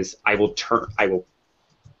is I will turn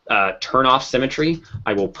off symmetry,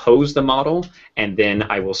 I will pose the model, and then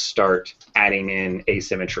I will start adding in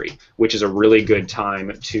asymmetry, which is a really good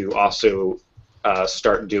time to also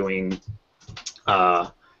start doing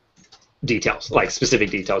details, like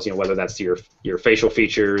specific details, whether that's your facial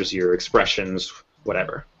features, your expressions,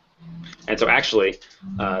 whatever. And so actually,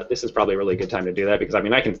 this is probably a really good time to do that, because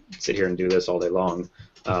I can sit here and do this all day long.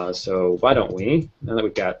 So why don't we, now that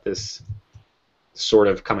we've got this sort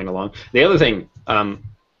of coming along. The other thing,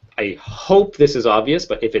 I hope this is obvious,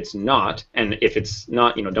 but if it's not, and if it's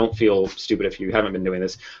not, don't feel stupid if you haven't been doing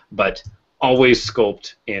this, but always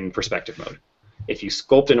sculpt in perspective mode. If you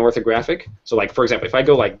sculpt in orthographic, so like, for example, if I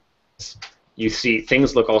go like this, you see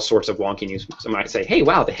things look all sorts of wonky, and you might say, hey,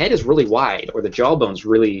 wow, the head is really wide, or the jawbone's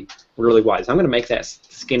really, really wide. So I'm going to make that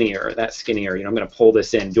skinnier, or that skinnier. I'm going to pull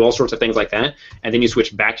this in, do all sorts of things like that, and then you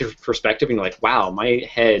switch back to perspective, and you're like, wow, my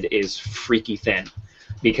head is freaky thin.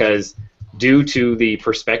 Because due to the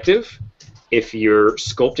perspective, if you're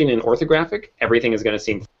sculpting in orthographic, everything is going to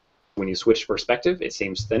seem, when you switch perspective, it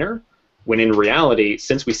seems thinner, when in reality,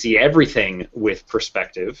 since we see everything with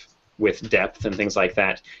perspective, with depth and things like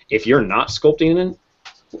that, if you're not sculpting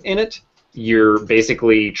in it, you're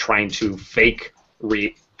basically trying to fake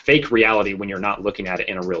reality when you're not looking at it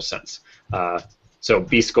in a real sense. So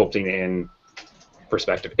be sculpting in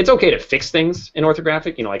perspective. It's okay to fix things in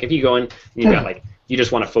orthographic. Like if you go in, you got like, you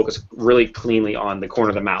just want to focus really cleanly on the corner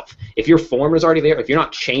of the mouth. If your form is already there, if you're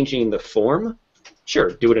not changing the form,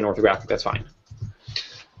 sure, do it in orthographic. That's fine.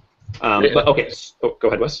 But okay, go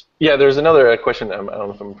ahead, Wes. Yeah, there's another question. I don't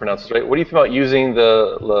know if I'm pronouncing this right. What do you think about using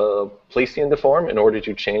the Laplacian deform in order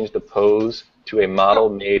to change the pose to a model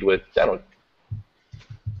made with downward?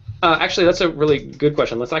 Actually, that's a really good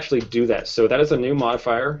question. Let's actually do that. So that is a new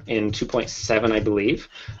modifier in 2.7, I believe.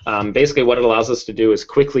 Basically, what it allows us to do is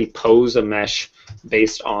quickly pose a mesh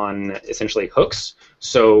based on essentially hooks.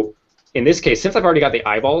 So in this case, since I've already got the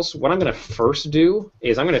eyeballs, what I'm going to first do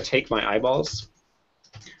is I'm going to take my eyeballs.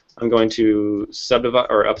 I'm going to subdivide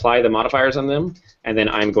or apply the modifiers on them, and then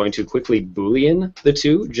I'm going to quickly Boolean the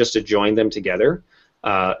two just to join them together.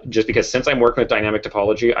 Just because since I'm working with dynamic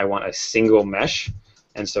topology, I want a single mesh,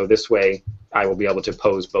 and so this way I will be able to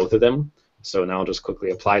pose both of them. So now I'll just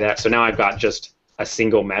quickly apply that. So now I've got just a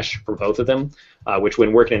single mesh for both of them, which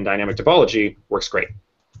when working in dynamic topology works great.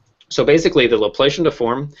 So basically the Laplacian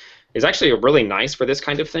deform is actually really nice for this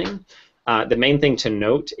kind of thing. The main thing to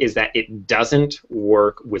note is that it doesn't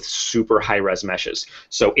work with super high-res meshes.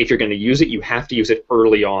 So if you're going to use it, you have to use it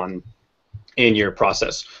early on in your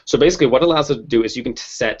process. So basically what it allows us to do is you can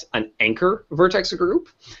set an anchor vertex group.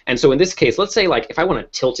 And so in this case, let's say like if I want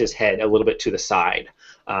to tilt his head a little bit to the side,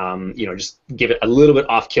 just give it a little bit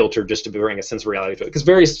off kilter just to bring a sense of reality to it. Because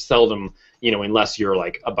very seldom, unless you're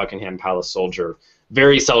like a Buckingham Palace soldier,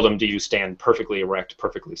 very seldom do you stand perfectly erect,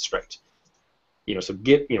 perfectly straight. So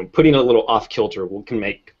putting a little off kilter can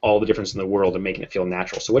make all the difference in the world and making it feel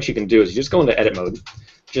natural. So what you can do is you just go into edit mode,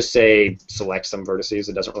 just say select some vertices.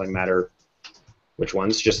 It doesn't really matter which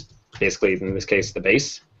ones, just basically in this case the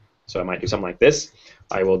base. So I might do something like this.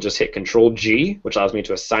 I will just hit Control G, which allows me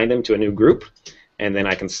to assign them to a new group, and then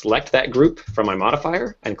I can select that group from my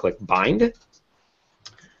modifier and click bind.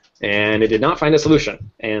 And it did not find a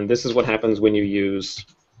solution. And this is what happens when you use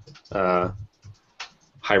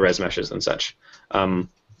high-res meshes and such. I'm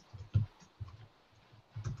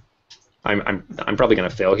probably going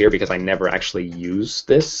to fail here because I never actually use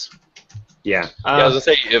this. Yeah. I was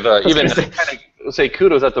going to say, if even kind of say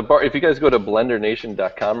kudos at the bar. If you guys go to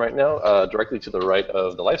blendernation.com right now, directly to the right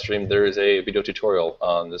of the live stream, there is a video tutorial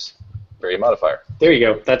on this very modifier. There you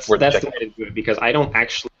go. That's the way to do it because I don't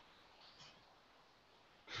actually.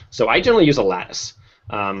 So I generally use a lattice.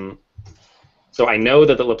 So I know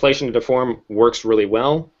that the Laplacian deform works really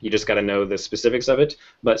well. You just got to know the specifics of it.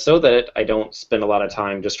 But so that I don't spend a lot of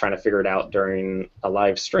time just trying to figure it out during a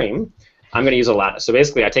live stream, I'm going to use a lattice. So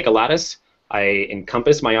basically, I take a lattice, I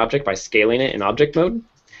encompass my object by scaling it in object mode,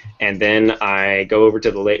 and then I go over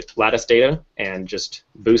to the lattice data and just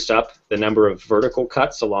boost up the number of vertical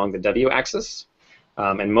cuts along the W axis.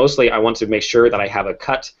 And mostly, I want to make sure that I have a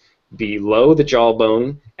cut below the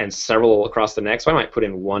jawbone and several across the neck. So I might put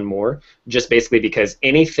in one more, just basically because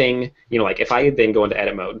anything, like if I then go into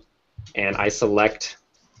edit mode and I select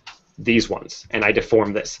these ones and I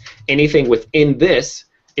deform this, anything within this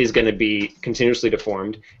is going to be continuously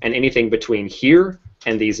deformed, and anything between here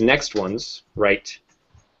and these next ones, right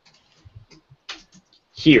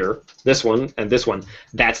here, this one and this one,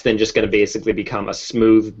 that's then just going to basically become a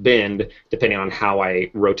smooth bend depending on how I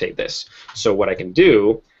rotate this. So what I can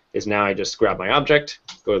do is now I just grab my object,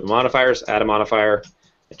 go to the modifiers, add a modifier,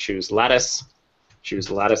 I choose lattice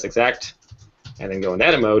exact, and then go into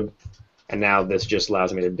edit mode, and now this just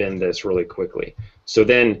allows me to bend this really quickly. So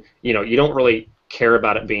then, you don't really care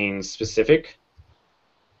about it being specific,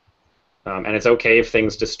 and it's okay if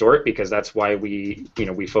things distort because that's why we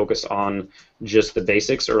focus on just the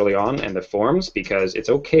basics early on and the forms, because it's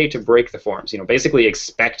okay to break the forms. Basically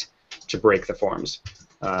expect to break the forms.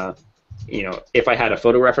 if I had a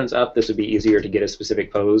photo reference up, this would be easier to get a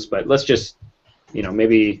specific pose. But let's just,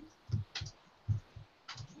 maybe.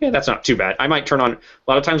 Yeah, that's not too bad. I might turn on, a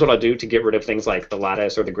lot of times what I'll do to get rid of things like the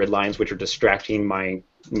lattice or the grid lines, which are distracting my,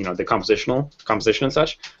 the composition and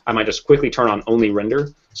such, I might just quickly turn on only render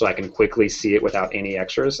so I can quickly see it without any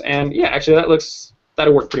extras. And yeah, actually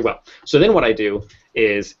that'll work pretty well. So then what I do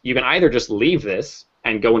is you can either just leave this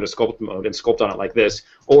and go into sculpt mode and sculpt on it like this,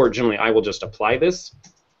 or generally I will just apply this,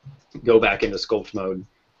 go back into sculpt mode,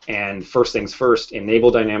 and first things first, enable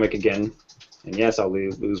dynamic again. And yes, I'll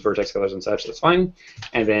lose vertex colors and such, that's fine.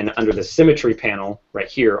 And then under the symmetry panel right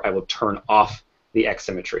here, I will turn off the X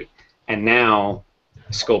symmetry. And now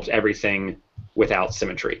sculpt everything without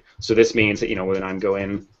symmetry. So this means that, when I go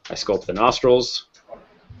in, I sculpt the nostrils,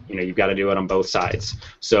 you've got to do it on both sides.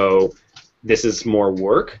 So this is more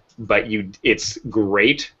work, but it's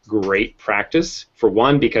great practice, for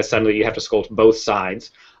one, because suddenly you have to sculpt both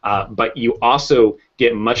sides. But you also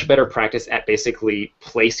get much better practice at basically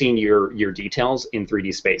placing your details in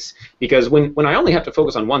 3D space. Because when I only have to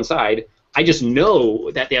focus on one side, I just know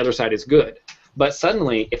that the other side is good. But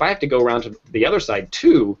suddenly, if I have to go around to the other side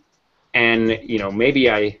too, and maybe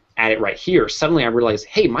I add it right here, suddenly I realize,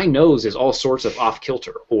 hey, my nose is all sorts of off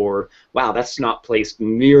kilter, or wow, that's not placed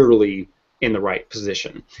nearly in the right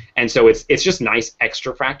position. And so it's just nice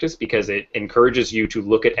extra practice because it encourages you to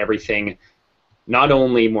look at everything not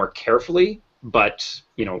only more carefully, but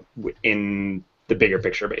in the bigger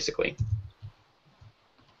picture, basically.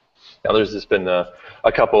 Now, there's just been a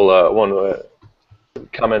couple. One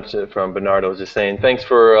comment from Bernardo just saying, "Thanks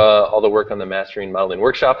for all the work on the mastering modeling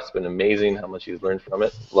workshop. It's been amazing how much you've learned from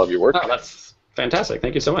it. Love your work." Oh, that's fantastic.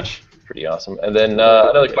 Thank you so much. Pretty awesome. And then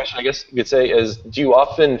another question, I guess you could say, is: do you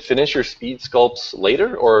often finish your speed sculpts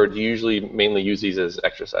later, or do you usually mainly use these as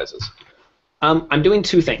exercises? I'm doing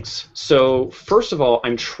two things. So first of all,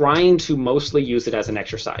 I'm trying to mostly use it as an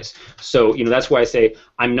exercise. So that's why I say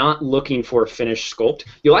I'm not looking for a finished sculpt.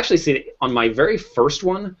 You'll actually see that on my very first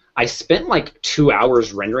one, I spent like 2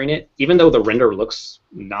 hours rendering it, even though the render looks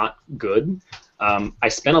not good. I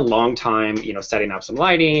spent a long time, setting up some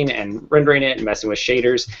lighting and rendering it and messing with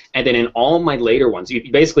shaders. And then in all my later ones,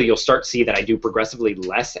 you'll start to see that I do progressively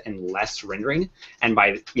less and less rendering. And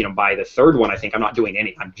by the third one, I think I'm not doing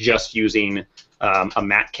any. I'm just using a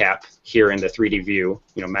matte cap here in the 3D view,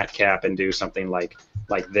 matte cap, and do something like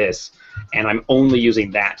this. And I'm only using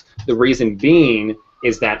that. The reason being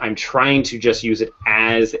is that I'm trying to just use it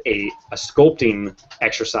as a sculpting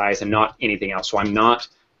exercise and not anything else. So I'm not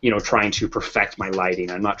trying to perfect my lighting.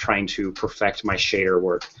 I'm not trying to perfect my shader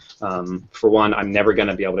work. For one, I'm never going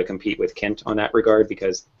to be able to compete with Kent on that regard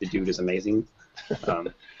because the dude is amazing.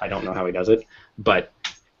 I don't know how he does it. But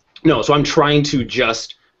no, so I'm trying to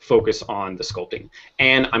just focus on the sculpting.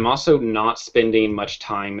 And I'm also not spending much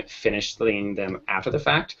time finishing them after the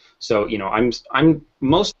fact. So, I'm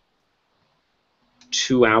most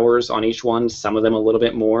 2 hours on each one, some of them a little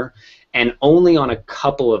bit more. And only on a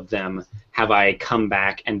couple of them have I come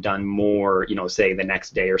back and done more, say the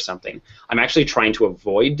next day or something. I'm actually trying to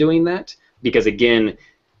avoid doing that because, again,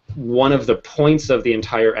 one of the points of the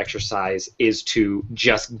entire exercise is to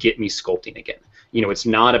just get me sculpting again. It's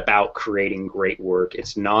not about creating great work.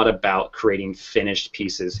 It's not about creating finished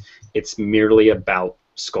pieces. It's merely about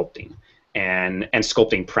sculpting and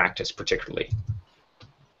sculpting practice particularly.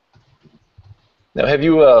 Now, have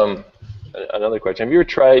you, another question, have you ever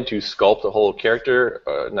tried to sculpt a whole character,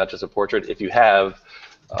 not just a portrait? If you have,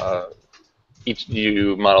 do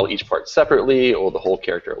you model each part separately or the whole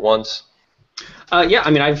character at once? Yeah,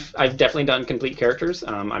 I've definitely done complete characters.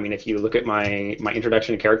 If you look at my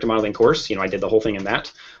introduction to character modeling course, I did the whole thing in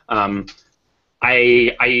that.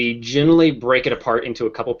 I generally break it apart into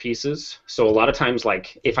a couple pieces. So a lot of times,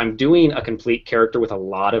 like if I'm doing a complete character with a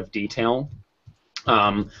lot of detail,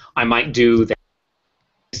 I might do that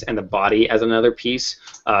and the body as another piece.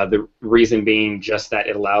 The reason being just that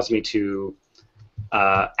it allows me to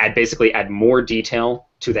basically add more detail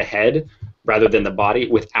to the head rather than the body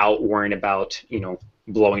without worrying about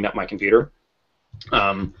blowing up my computer.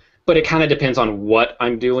 But it kind of depends on what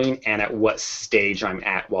I'm doing and at what stage I'm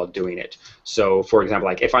at while doing it. So, for example,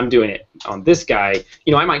 like if I'm doing it on this guy,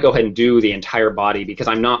 I might go ahead and do the entire body because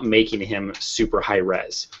I'm not making him super high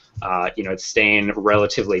res. It's staying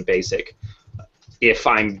relatively basic. If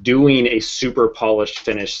I'm doing a super polished,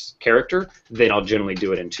 finished character, then I'll generally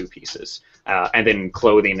do it in 2 pieces. And then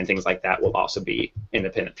clothing and things like that will also be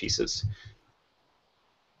independent pieces.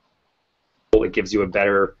 It gives you a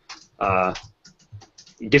better,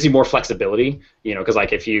 it gives you more flexibility, because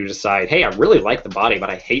like if you decide, hey, I really like the body,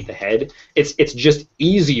 but I hate the head, it's just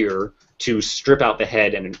easier to strip out the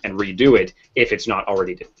head and redo it if it's not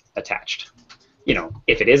already attached.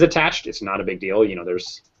 If it is attached, it's not a big deal.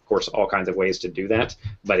 There's of course all kinds of ways to do that,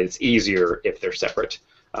 but it's easier if they're separate.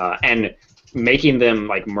 And making them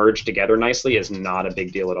like merge together nicely is not a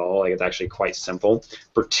big deal at all. Like, it's actually quite simple,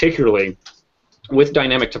 particularly with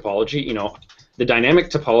dynamic topology. The dynamic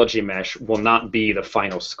topology mesh will not be the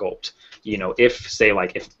final sculpt.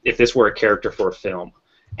 If this were a character for a film,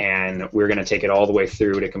 and we're going to take it all the way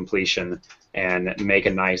through to completion and make a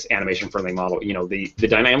nice animation-friendly model, the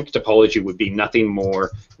dynamic topology would be nothing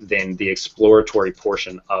more than the exploratory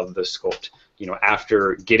portion of the sculpt.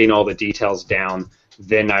 After getting all the details down,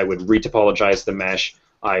 then I would retopologize the mesh.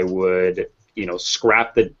 I would,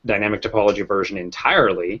 scrap the dynamic topology version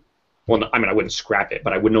entirely. Well, I wouldn't scrap it,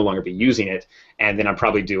 but I would no longer be using it. And then I'd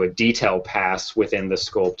probably do a detail pass within the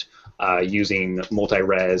sculpt using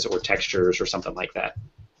multi-res or textures or something like that.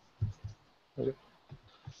 Okay.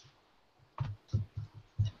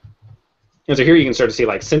 And so here you can start to see,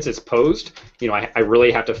 like, since it's posed, I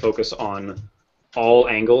really have to focus on all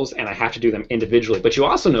angles, and I have to do them individually. But you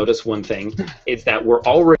also notice one thing is that we're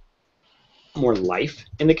already more life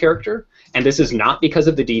in the character, and this is not because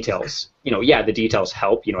of the details. Yeah, the details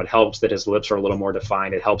help. It helps that his lips are a little more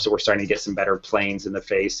defined. It helps that we're starting to get some better planes in the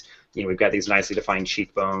face. We've got these nicely defined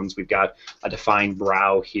cheekbones. We've got a defined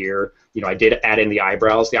brow here. I did add in the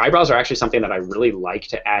eyebrows. The eyebrows are actually something that I really like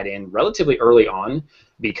to add in relatively early on,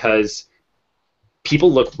 because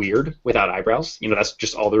people look weird without eyebrows. That's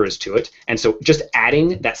just all there is to it. And so just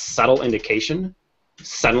adding that subtle indication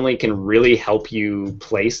suddenly can really help you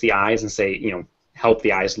place the eyes and say, help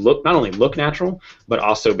the eyes not only look natural, but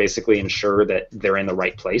also basically ensure that they're in the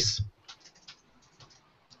right place.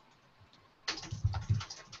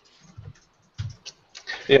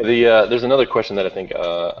 Yeah, there's another question that I think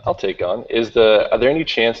I'll take on. Are there any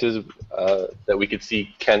chances that we could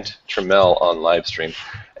see Kent Trammell on live stream?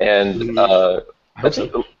 And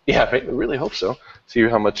yeah, I really hope so. See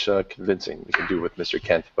how much convincing we can do with Mr.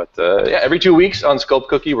 Kent. But yeah, every 2 weeks on Sculpt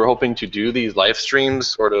Cookie, we're hoping to do these live streams,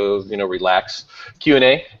 sort of, relax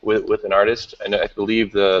Q&A with an artist. And I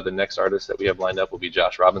believe the next artist that we have lined up will be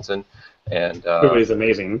Josh Robinson. And who is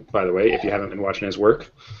amazing, by the way, if you haven't been watching his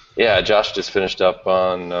work. Yeah, Josh just finished up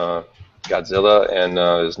on Godzilla and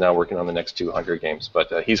is now working on the next 2 Hunger Games.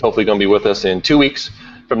 But he's hopefully going to be with us in 2 weeks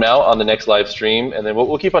from now on the next live stream, and then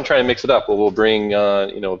we'll keep on trying to mix it up. We'll bring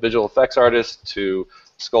visual effects artists to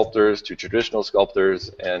sculptors to traditional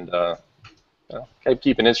sculptors, and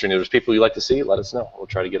keep it interesting. If there's people you'd like to see, let us know. We'll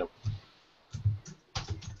try to get them.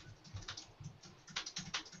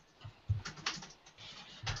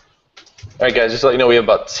 All right, guys, just to let you know, we have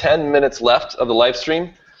about 10 minutes left of the live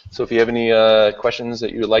stream. So if you have any questions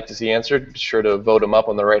that you would like to see answered, be sure to vote them up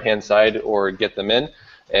on the right-hand side or get them in.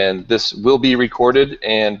 And this will be recorded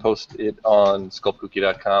and posted on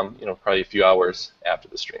sculptcookie.com, probably a few hours after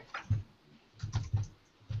the stream.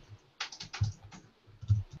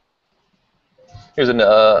 Here's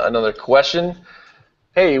another question.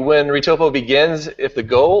 Hey, when Retopo begins, if the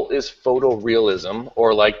goal is photorealism,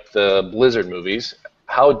 or like the Blizzard movies,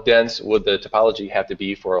 how dense would the topology have to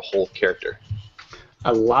be for a whole character?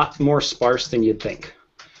 A lot more sparse than you'd think.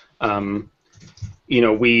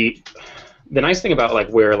 The nice thing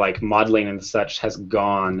about where modeling and such has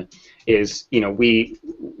gone is we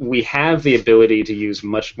have the ability to use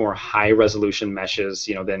much more high resolution meshes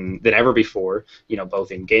than ever before,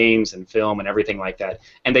 both in games and film and everything like that,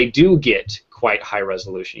 and they do get quite high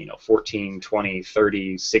resolution, 14, 20,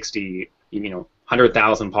 30, 60,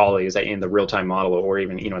 100,000 polys in the real-time model, or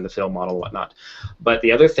even in the film model and whatnot. But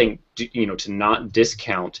the other thing to not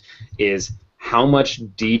discount is how much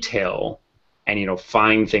detail and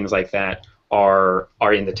fine things like that are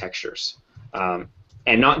in the textures,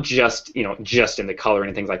 and not just just in the color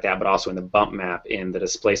and things like that, but also in the bump map, in the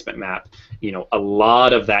displacement map. A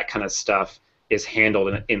lot of that kind of stuff is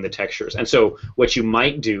handled in the textures. And so what you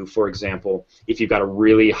might do, for example, if you've got a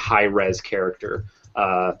really high-res character,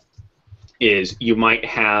 is you might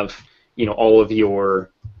have all of your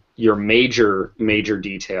major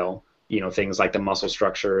detail, things like the muscle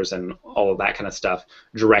structures and all of that kind of stuff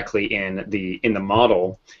directly in the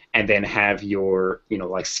model, and then have your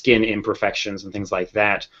like skin imperfections and things like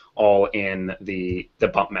that all in the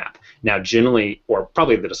bump map. Now generally, or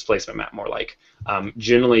probably the displacement map more like,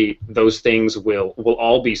 generally those things will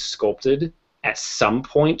all be sculpted at some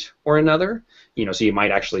point or another. So you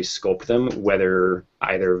might actually sculpt them, whether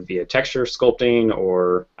either via texture sculpting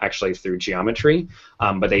or actually through geometry,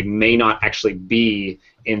 but they may not actually be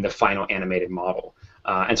in the final animated model.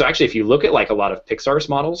 And so actually, if you look at like a lot of Pixar's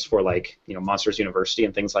models for like Monsters University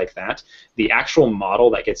and things like that, the actual model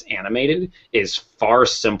that gets animated is far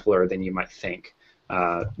simpler than you might think.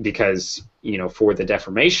 Because for the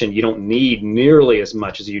deformation, you don't need nearly as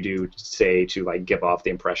much as you do, say, to like give off the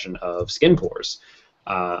impression of skin pores.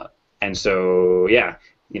 And so yeah,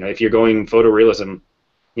 if you're going photorealism,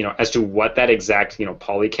 as to what that exact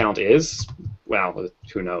poly count is, well,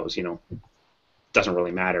 who knows? Doesn't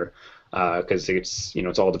really matter. Because it's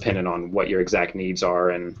all dependent on what your exact needs are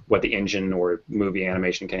and what the engine or movie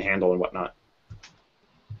animation can handle and whatnot.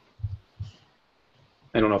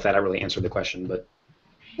 I don't know if that really answered the question, but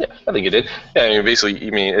yeah, I think it did. Yeah, I mean, basically,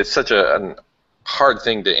 it's such a hard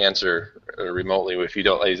thing to answer remotely if you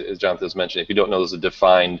don't, as Jonathan was mentioning, if you don't know the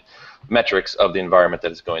defined metrics of the environment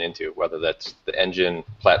that it's going into, whether that's the engine,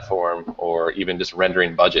 platform, or even just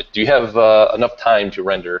rendering budget. Do you have enough time to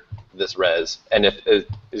render this res, and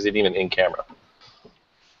is it even in camera?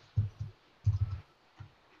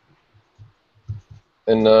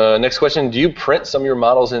 And next question, do you print some of your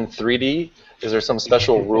models in 3D? Is there some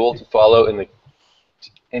special rule to follow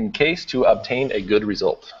in case to obtain a good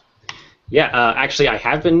result? Yeah, actually I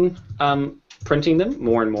have been printing them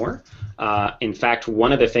more and more. In fact,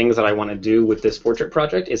 one of the things that I want to do with this portrait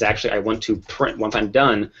project is actually I want to print, once I'm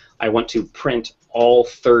done, I want to print all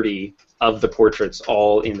 30 of the portraits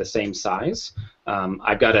all in the same size.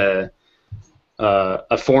 I've got a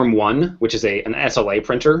Form 1, which is an SLA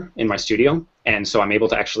printer in my studio, and so I'm able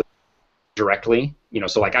to actually directly,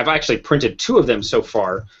 so like I've actually printed 2 of them so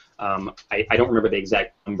far. I don't remember the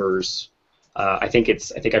exact numbers. I think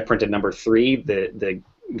I printed number 3, the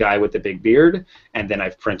guy with the big beard, and then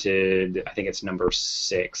I've printed, I think it's number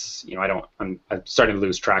 6. I'm starting to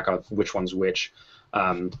lose track of which one's which.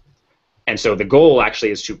 And so the goal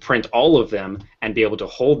actually is to print all of them and be able to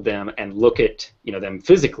hold them and look at them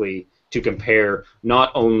physically to compare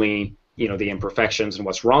not only the imperfections and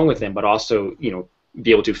what's wrong with them, but also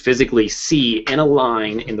be able to physically see in a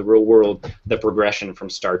line in the real world the progression from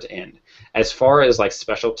start to end. As far as like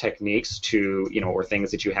special techniques to or things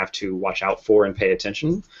that you have to watch out for and pay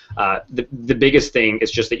attention, the biggest thing is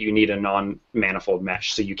just that you need a non-manifold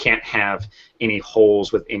mesh. So you can't have any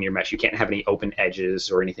holes within your mesh. You can't have any open edges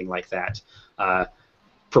or anything like that.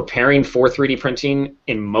 Preparing for 3D printing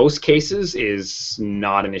in most cases is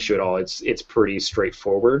not an issue at all. It's pretty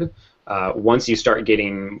straightforward. Once you start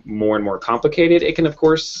getting more and more complicated, it can, of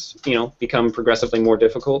course, become progressively more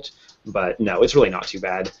difficult. But no, it's really not too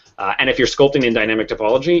bad. And if you're sculpting in dynamic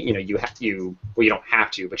topology, you don't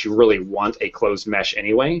have to, but you really want a closed mesh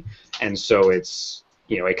anyway. And so it's,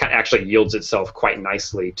 it actually yields itself quite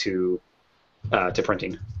nicely to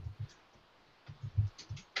printing.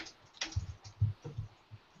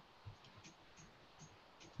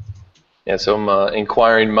 Yeah, some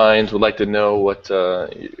inquiring minds would like to know what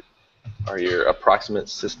are your approximate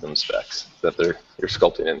system specs that you're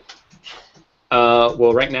sculpting in.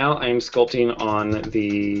 Well, right now I'm sculpting on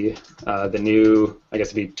the new, I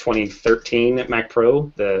guess it'd be 2013 Mac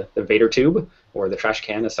Pro, the Vader tube, or the trash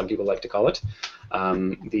can, as some people like to call it.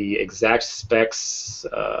 The exact specs,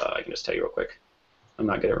 I can just tell you real quick. I'm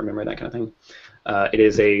not good at remembering that kind of thing. It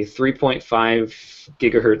is a 3.5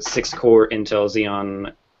 gigahertz 6-core Intel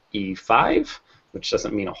Xeon E5, which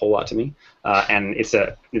doesn't mean a whole lot to me, and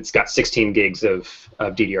it's got 16 gigs of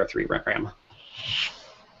DDR3 RAM.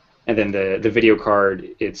 And then the video card,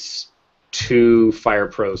 it's 2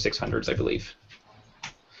 FirePro 600s, I believe.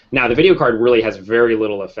 Now the video card really has very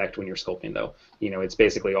little effect when you're sculpting, though. It's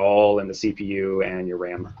basically all in the CPU and your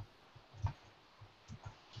RAM.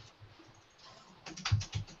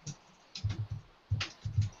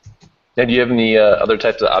 Now, do you have any other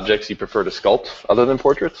types of objects you prefer to sculpt other than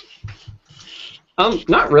portraits?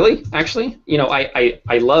 Not really, actually.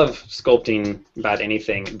 I love sculpting about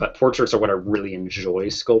anything, but portraits are what I really enjoy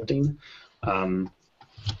sculpting. I've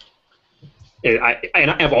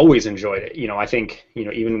always enjoyed it. I think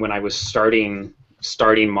even when I was starting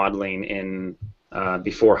modeling in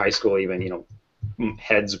before high school, even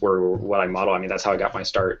heads were what I model. I mean, that's how I got my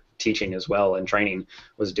start teaching as well, and training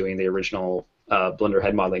was doing the original Blender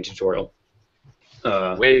head modeling tutorial.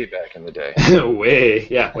 Way back in the day.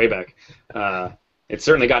 way back. It's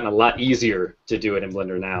certainly gotten a lot easier to do it in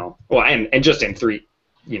Blender now. Well, and just in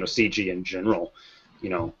CG in general,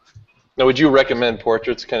 Now, would you recommend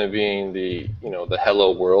portraits kind of being the the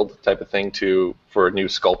hello world type of thing for a new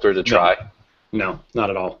sculptor to try? No, not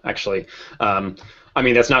at all, actually. I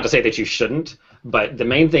mean, that's not to say that you shouldn't, but the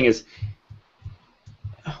main thing is,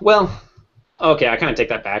 well, okay, I kind of take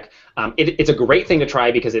that back. It's a great thing to try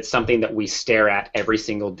because it's something that we stare at every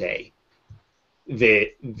single day.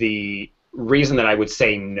 reason that I would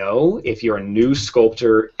say no if you're a new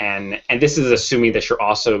sculptor, and this is assuming that you're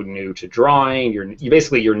also new to drawing,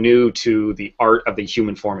 you're new to the art of the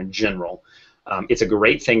human form in general. It's a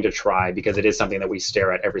great thing to try because it is something that we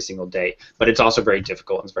stare at every single day, but it's also very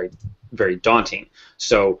difficult and it's very, very daunting.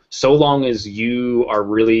 So long as you are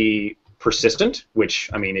really persistent, which,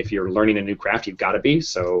 I mean, if you're learning a new craft, you've got to be.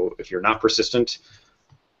 So if you're not persistent,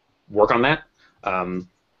 work on that.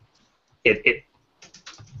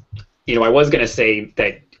 You know, I was going to say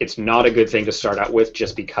that it's not a good thing to start out with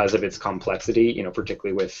just because of its complexity, you know,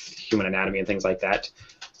 particularly with human anatomy and things like that.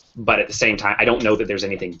 But at the same time, I don't know that there's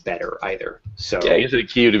anything better either. So yeah, I guess the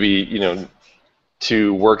key to be, you know,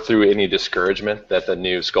 to work through any discouragement that the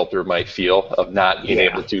new sculptor might feel of not being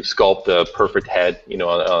able to sculpt the perfect head, you know,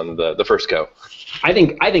 on the first go. I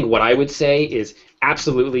think what I would say is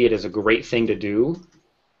absolutely it is a great thing to do.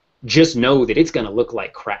 Just know that it's going to look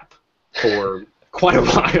like crap for quite a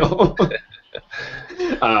while.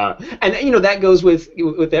 And you know that goes with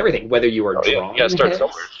everything, whether you are drawing you got to start heads,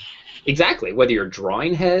 somewhere. Exactly, whether you're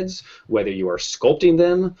drawing heads, whether you are sculpting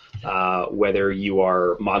them, whether you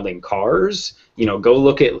are modeling cars. You know, go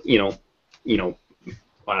look at well,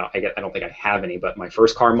 I don't think I have any, but my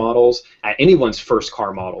first car models, anyone's first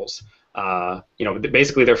car models, you know,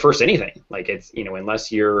 basically their first anything. Like it's, you know,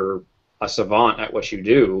 unless you're a savant at what you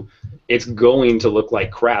do, it's going to look like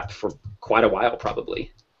crap for quite a while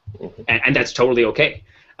probably, and that's totally okay.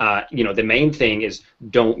 You know, the main thing is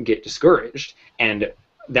don't get discouraged, and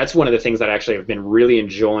that's one of the things that actually I've been really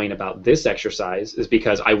enjoying about this exercise is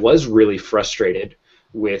because I was really frustrated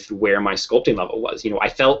with where my sculpting level was. You know, I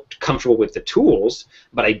felt comfortable with the tools,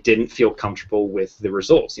 but I didn't feel comfortable with the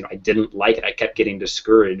results. You know, I didn't like it. I kept getting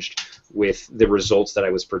discouraged with the results that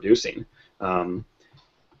I was producing.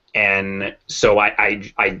 And so I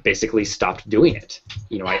basically stopped doing it.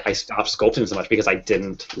 You know, I stopped sculpting so much because I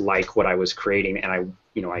didn't like what I was creating, and I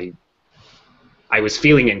was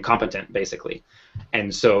feeling incompetent basically.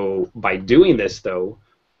 And so by doing this though,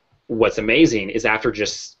 what's amazing is after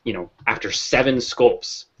 7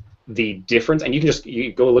 sculpts, the difference, and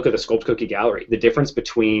you go look at the Sculpt Cookie gallery, the difference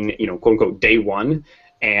between, you know, quote unquote day 1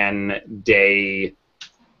 and day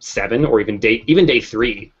 7, or even day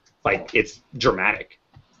 3, like it's dramatic.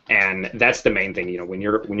 And that's the main thing, you know, when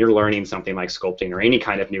you're learning something like sculpting or any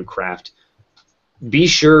kind of new craft, be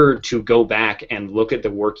sure to go back and look at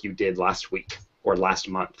the work you did last week or last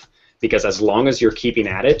month, because as long as you're keeping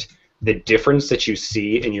at it, the difference that you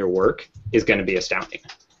see in your work is going to be astounding.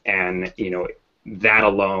 And, you know, that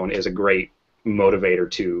alone is a great motivator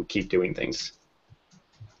to keep doing things.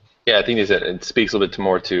 Yeah, I think it speaks a little bit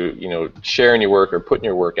more to, you know, sharing your work or putting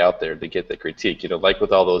your work out there to get the critique. You know, like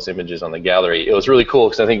with all those images on the gallery, it was really cool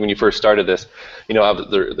because I think when you first started this, you know,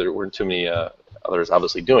 there weren't too many others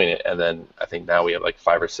obviously doing it, and then I think now we have like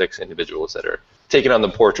 5 or 6 individuals that are taking on the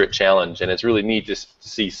portrait challenge, and it's really neat to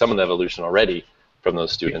see some of the evolution already from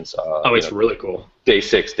those students. It's really cool. Day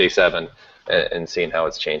 6, day 7, and seeing how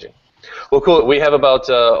it's changing. Well, cool. We have about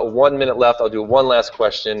 1 minute left. I'll do one last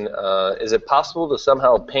question. Is it possible to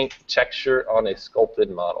somehow paint texture on a sculpted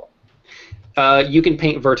model? You can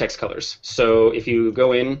paint vertex colors. So if you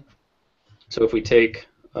go in, so if we take,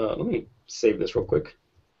 let me save this real quick.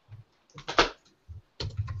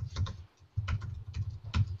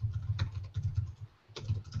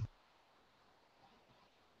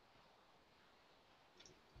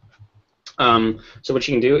 So what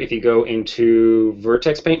you can do, if you go into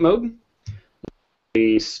vertex paint mode,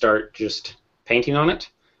 we start just painting on it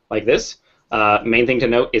like this. Main thing to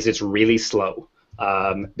note is it's really slow.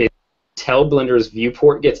 Until Blender's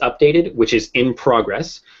viewport gets updated, which is in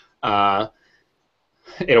progress. It'll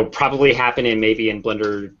probably happen in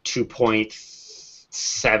Blender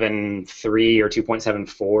 2.73 or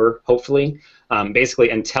 2.74, hopefully.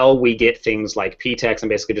 Basically, until we get things like PTEX and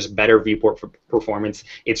basically just better viewport performance,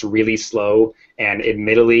 it's really slow and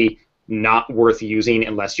admittedly not worth using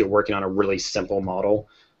unless you're working on a really simple model.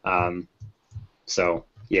 So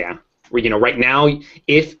yeah, you know, right now,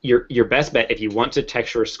 if your best bet, if you want to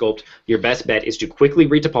texture or sculpt, your best bet is to quickly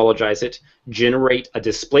retopologize it, generate a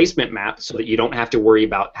displacement map so that you don't have to worry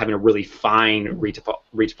about having a really fine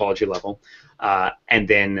retopology level, and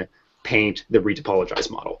then paint the retopologized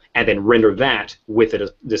model, and then render that with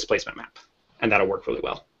a displacement map, and that'll work really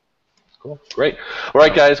well. Cool, great. All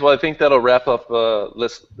right, guys. Well, I think that'll wrap up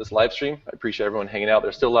this live stream. I appreciate everyone hanging out.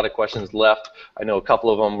 There's still a lot of questions left. I know a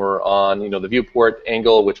couple of them were on, you know, the viewport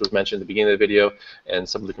angle, which was mentioned at the beginning of the video, and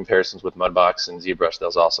some of the comparisons with Mudbox and ZBrush that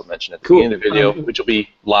was also mentioned at the beginning of the video, which will be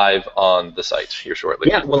live on the site here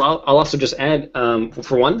shortly. Yeah. Well, I'll also just add,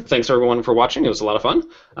 for one, thanks everyone for watching. It was a lot of fun.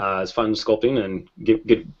 It's fun sculpting and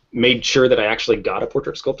made sure that I actually got a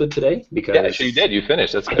portrait sculpted today because Yeah, so you did. You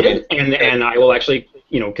finished. That's I did, and I will actually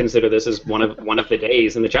consider this as one of the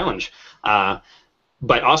days in the challenge.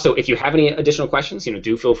 But also, if you have any additional questions,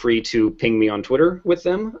 do feel free to ping me on Twitter with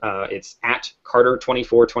them. It's at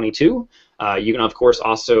Carter2422. You can, of course,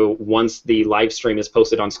 also, once the live stream is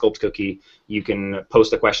posted on Sculpt Cookie, you can post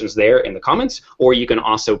the questions there in the comments, or you can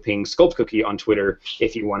also ping Sculpt Cookie on Twitter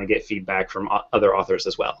if you want to get feedback from other authors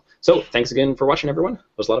as well. So thanks again for watching, everyone. It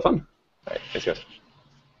was a lot of fun. All right, thanks, guys.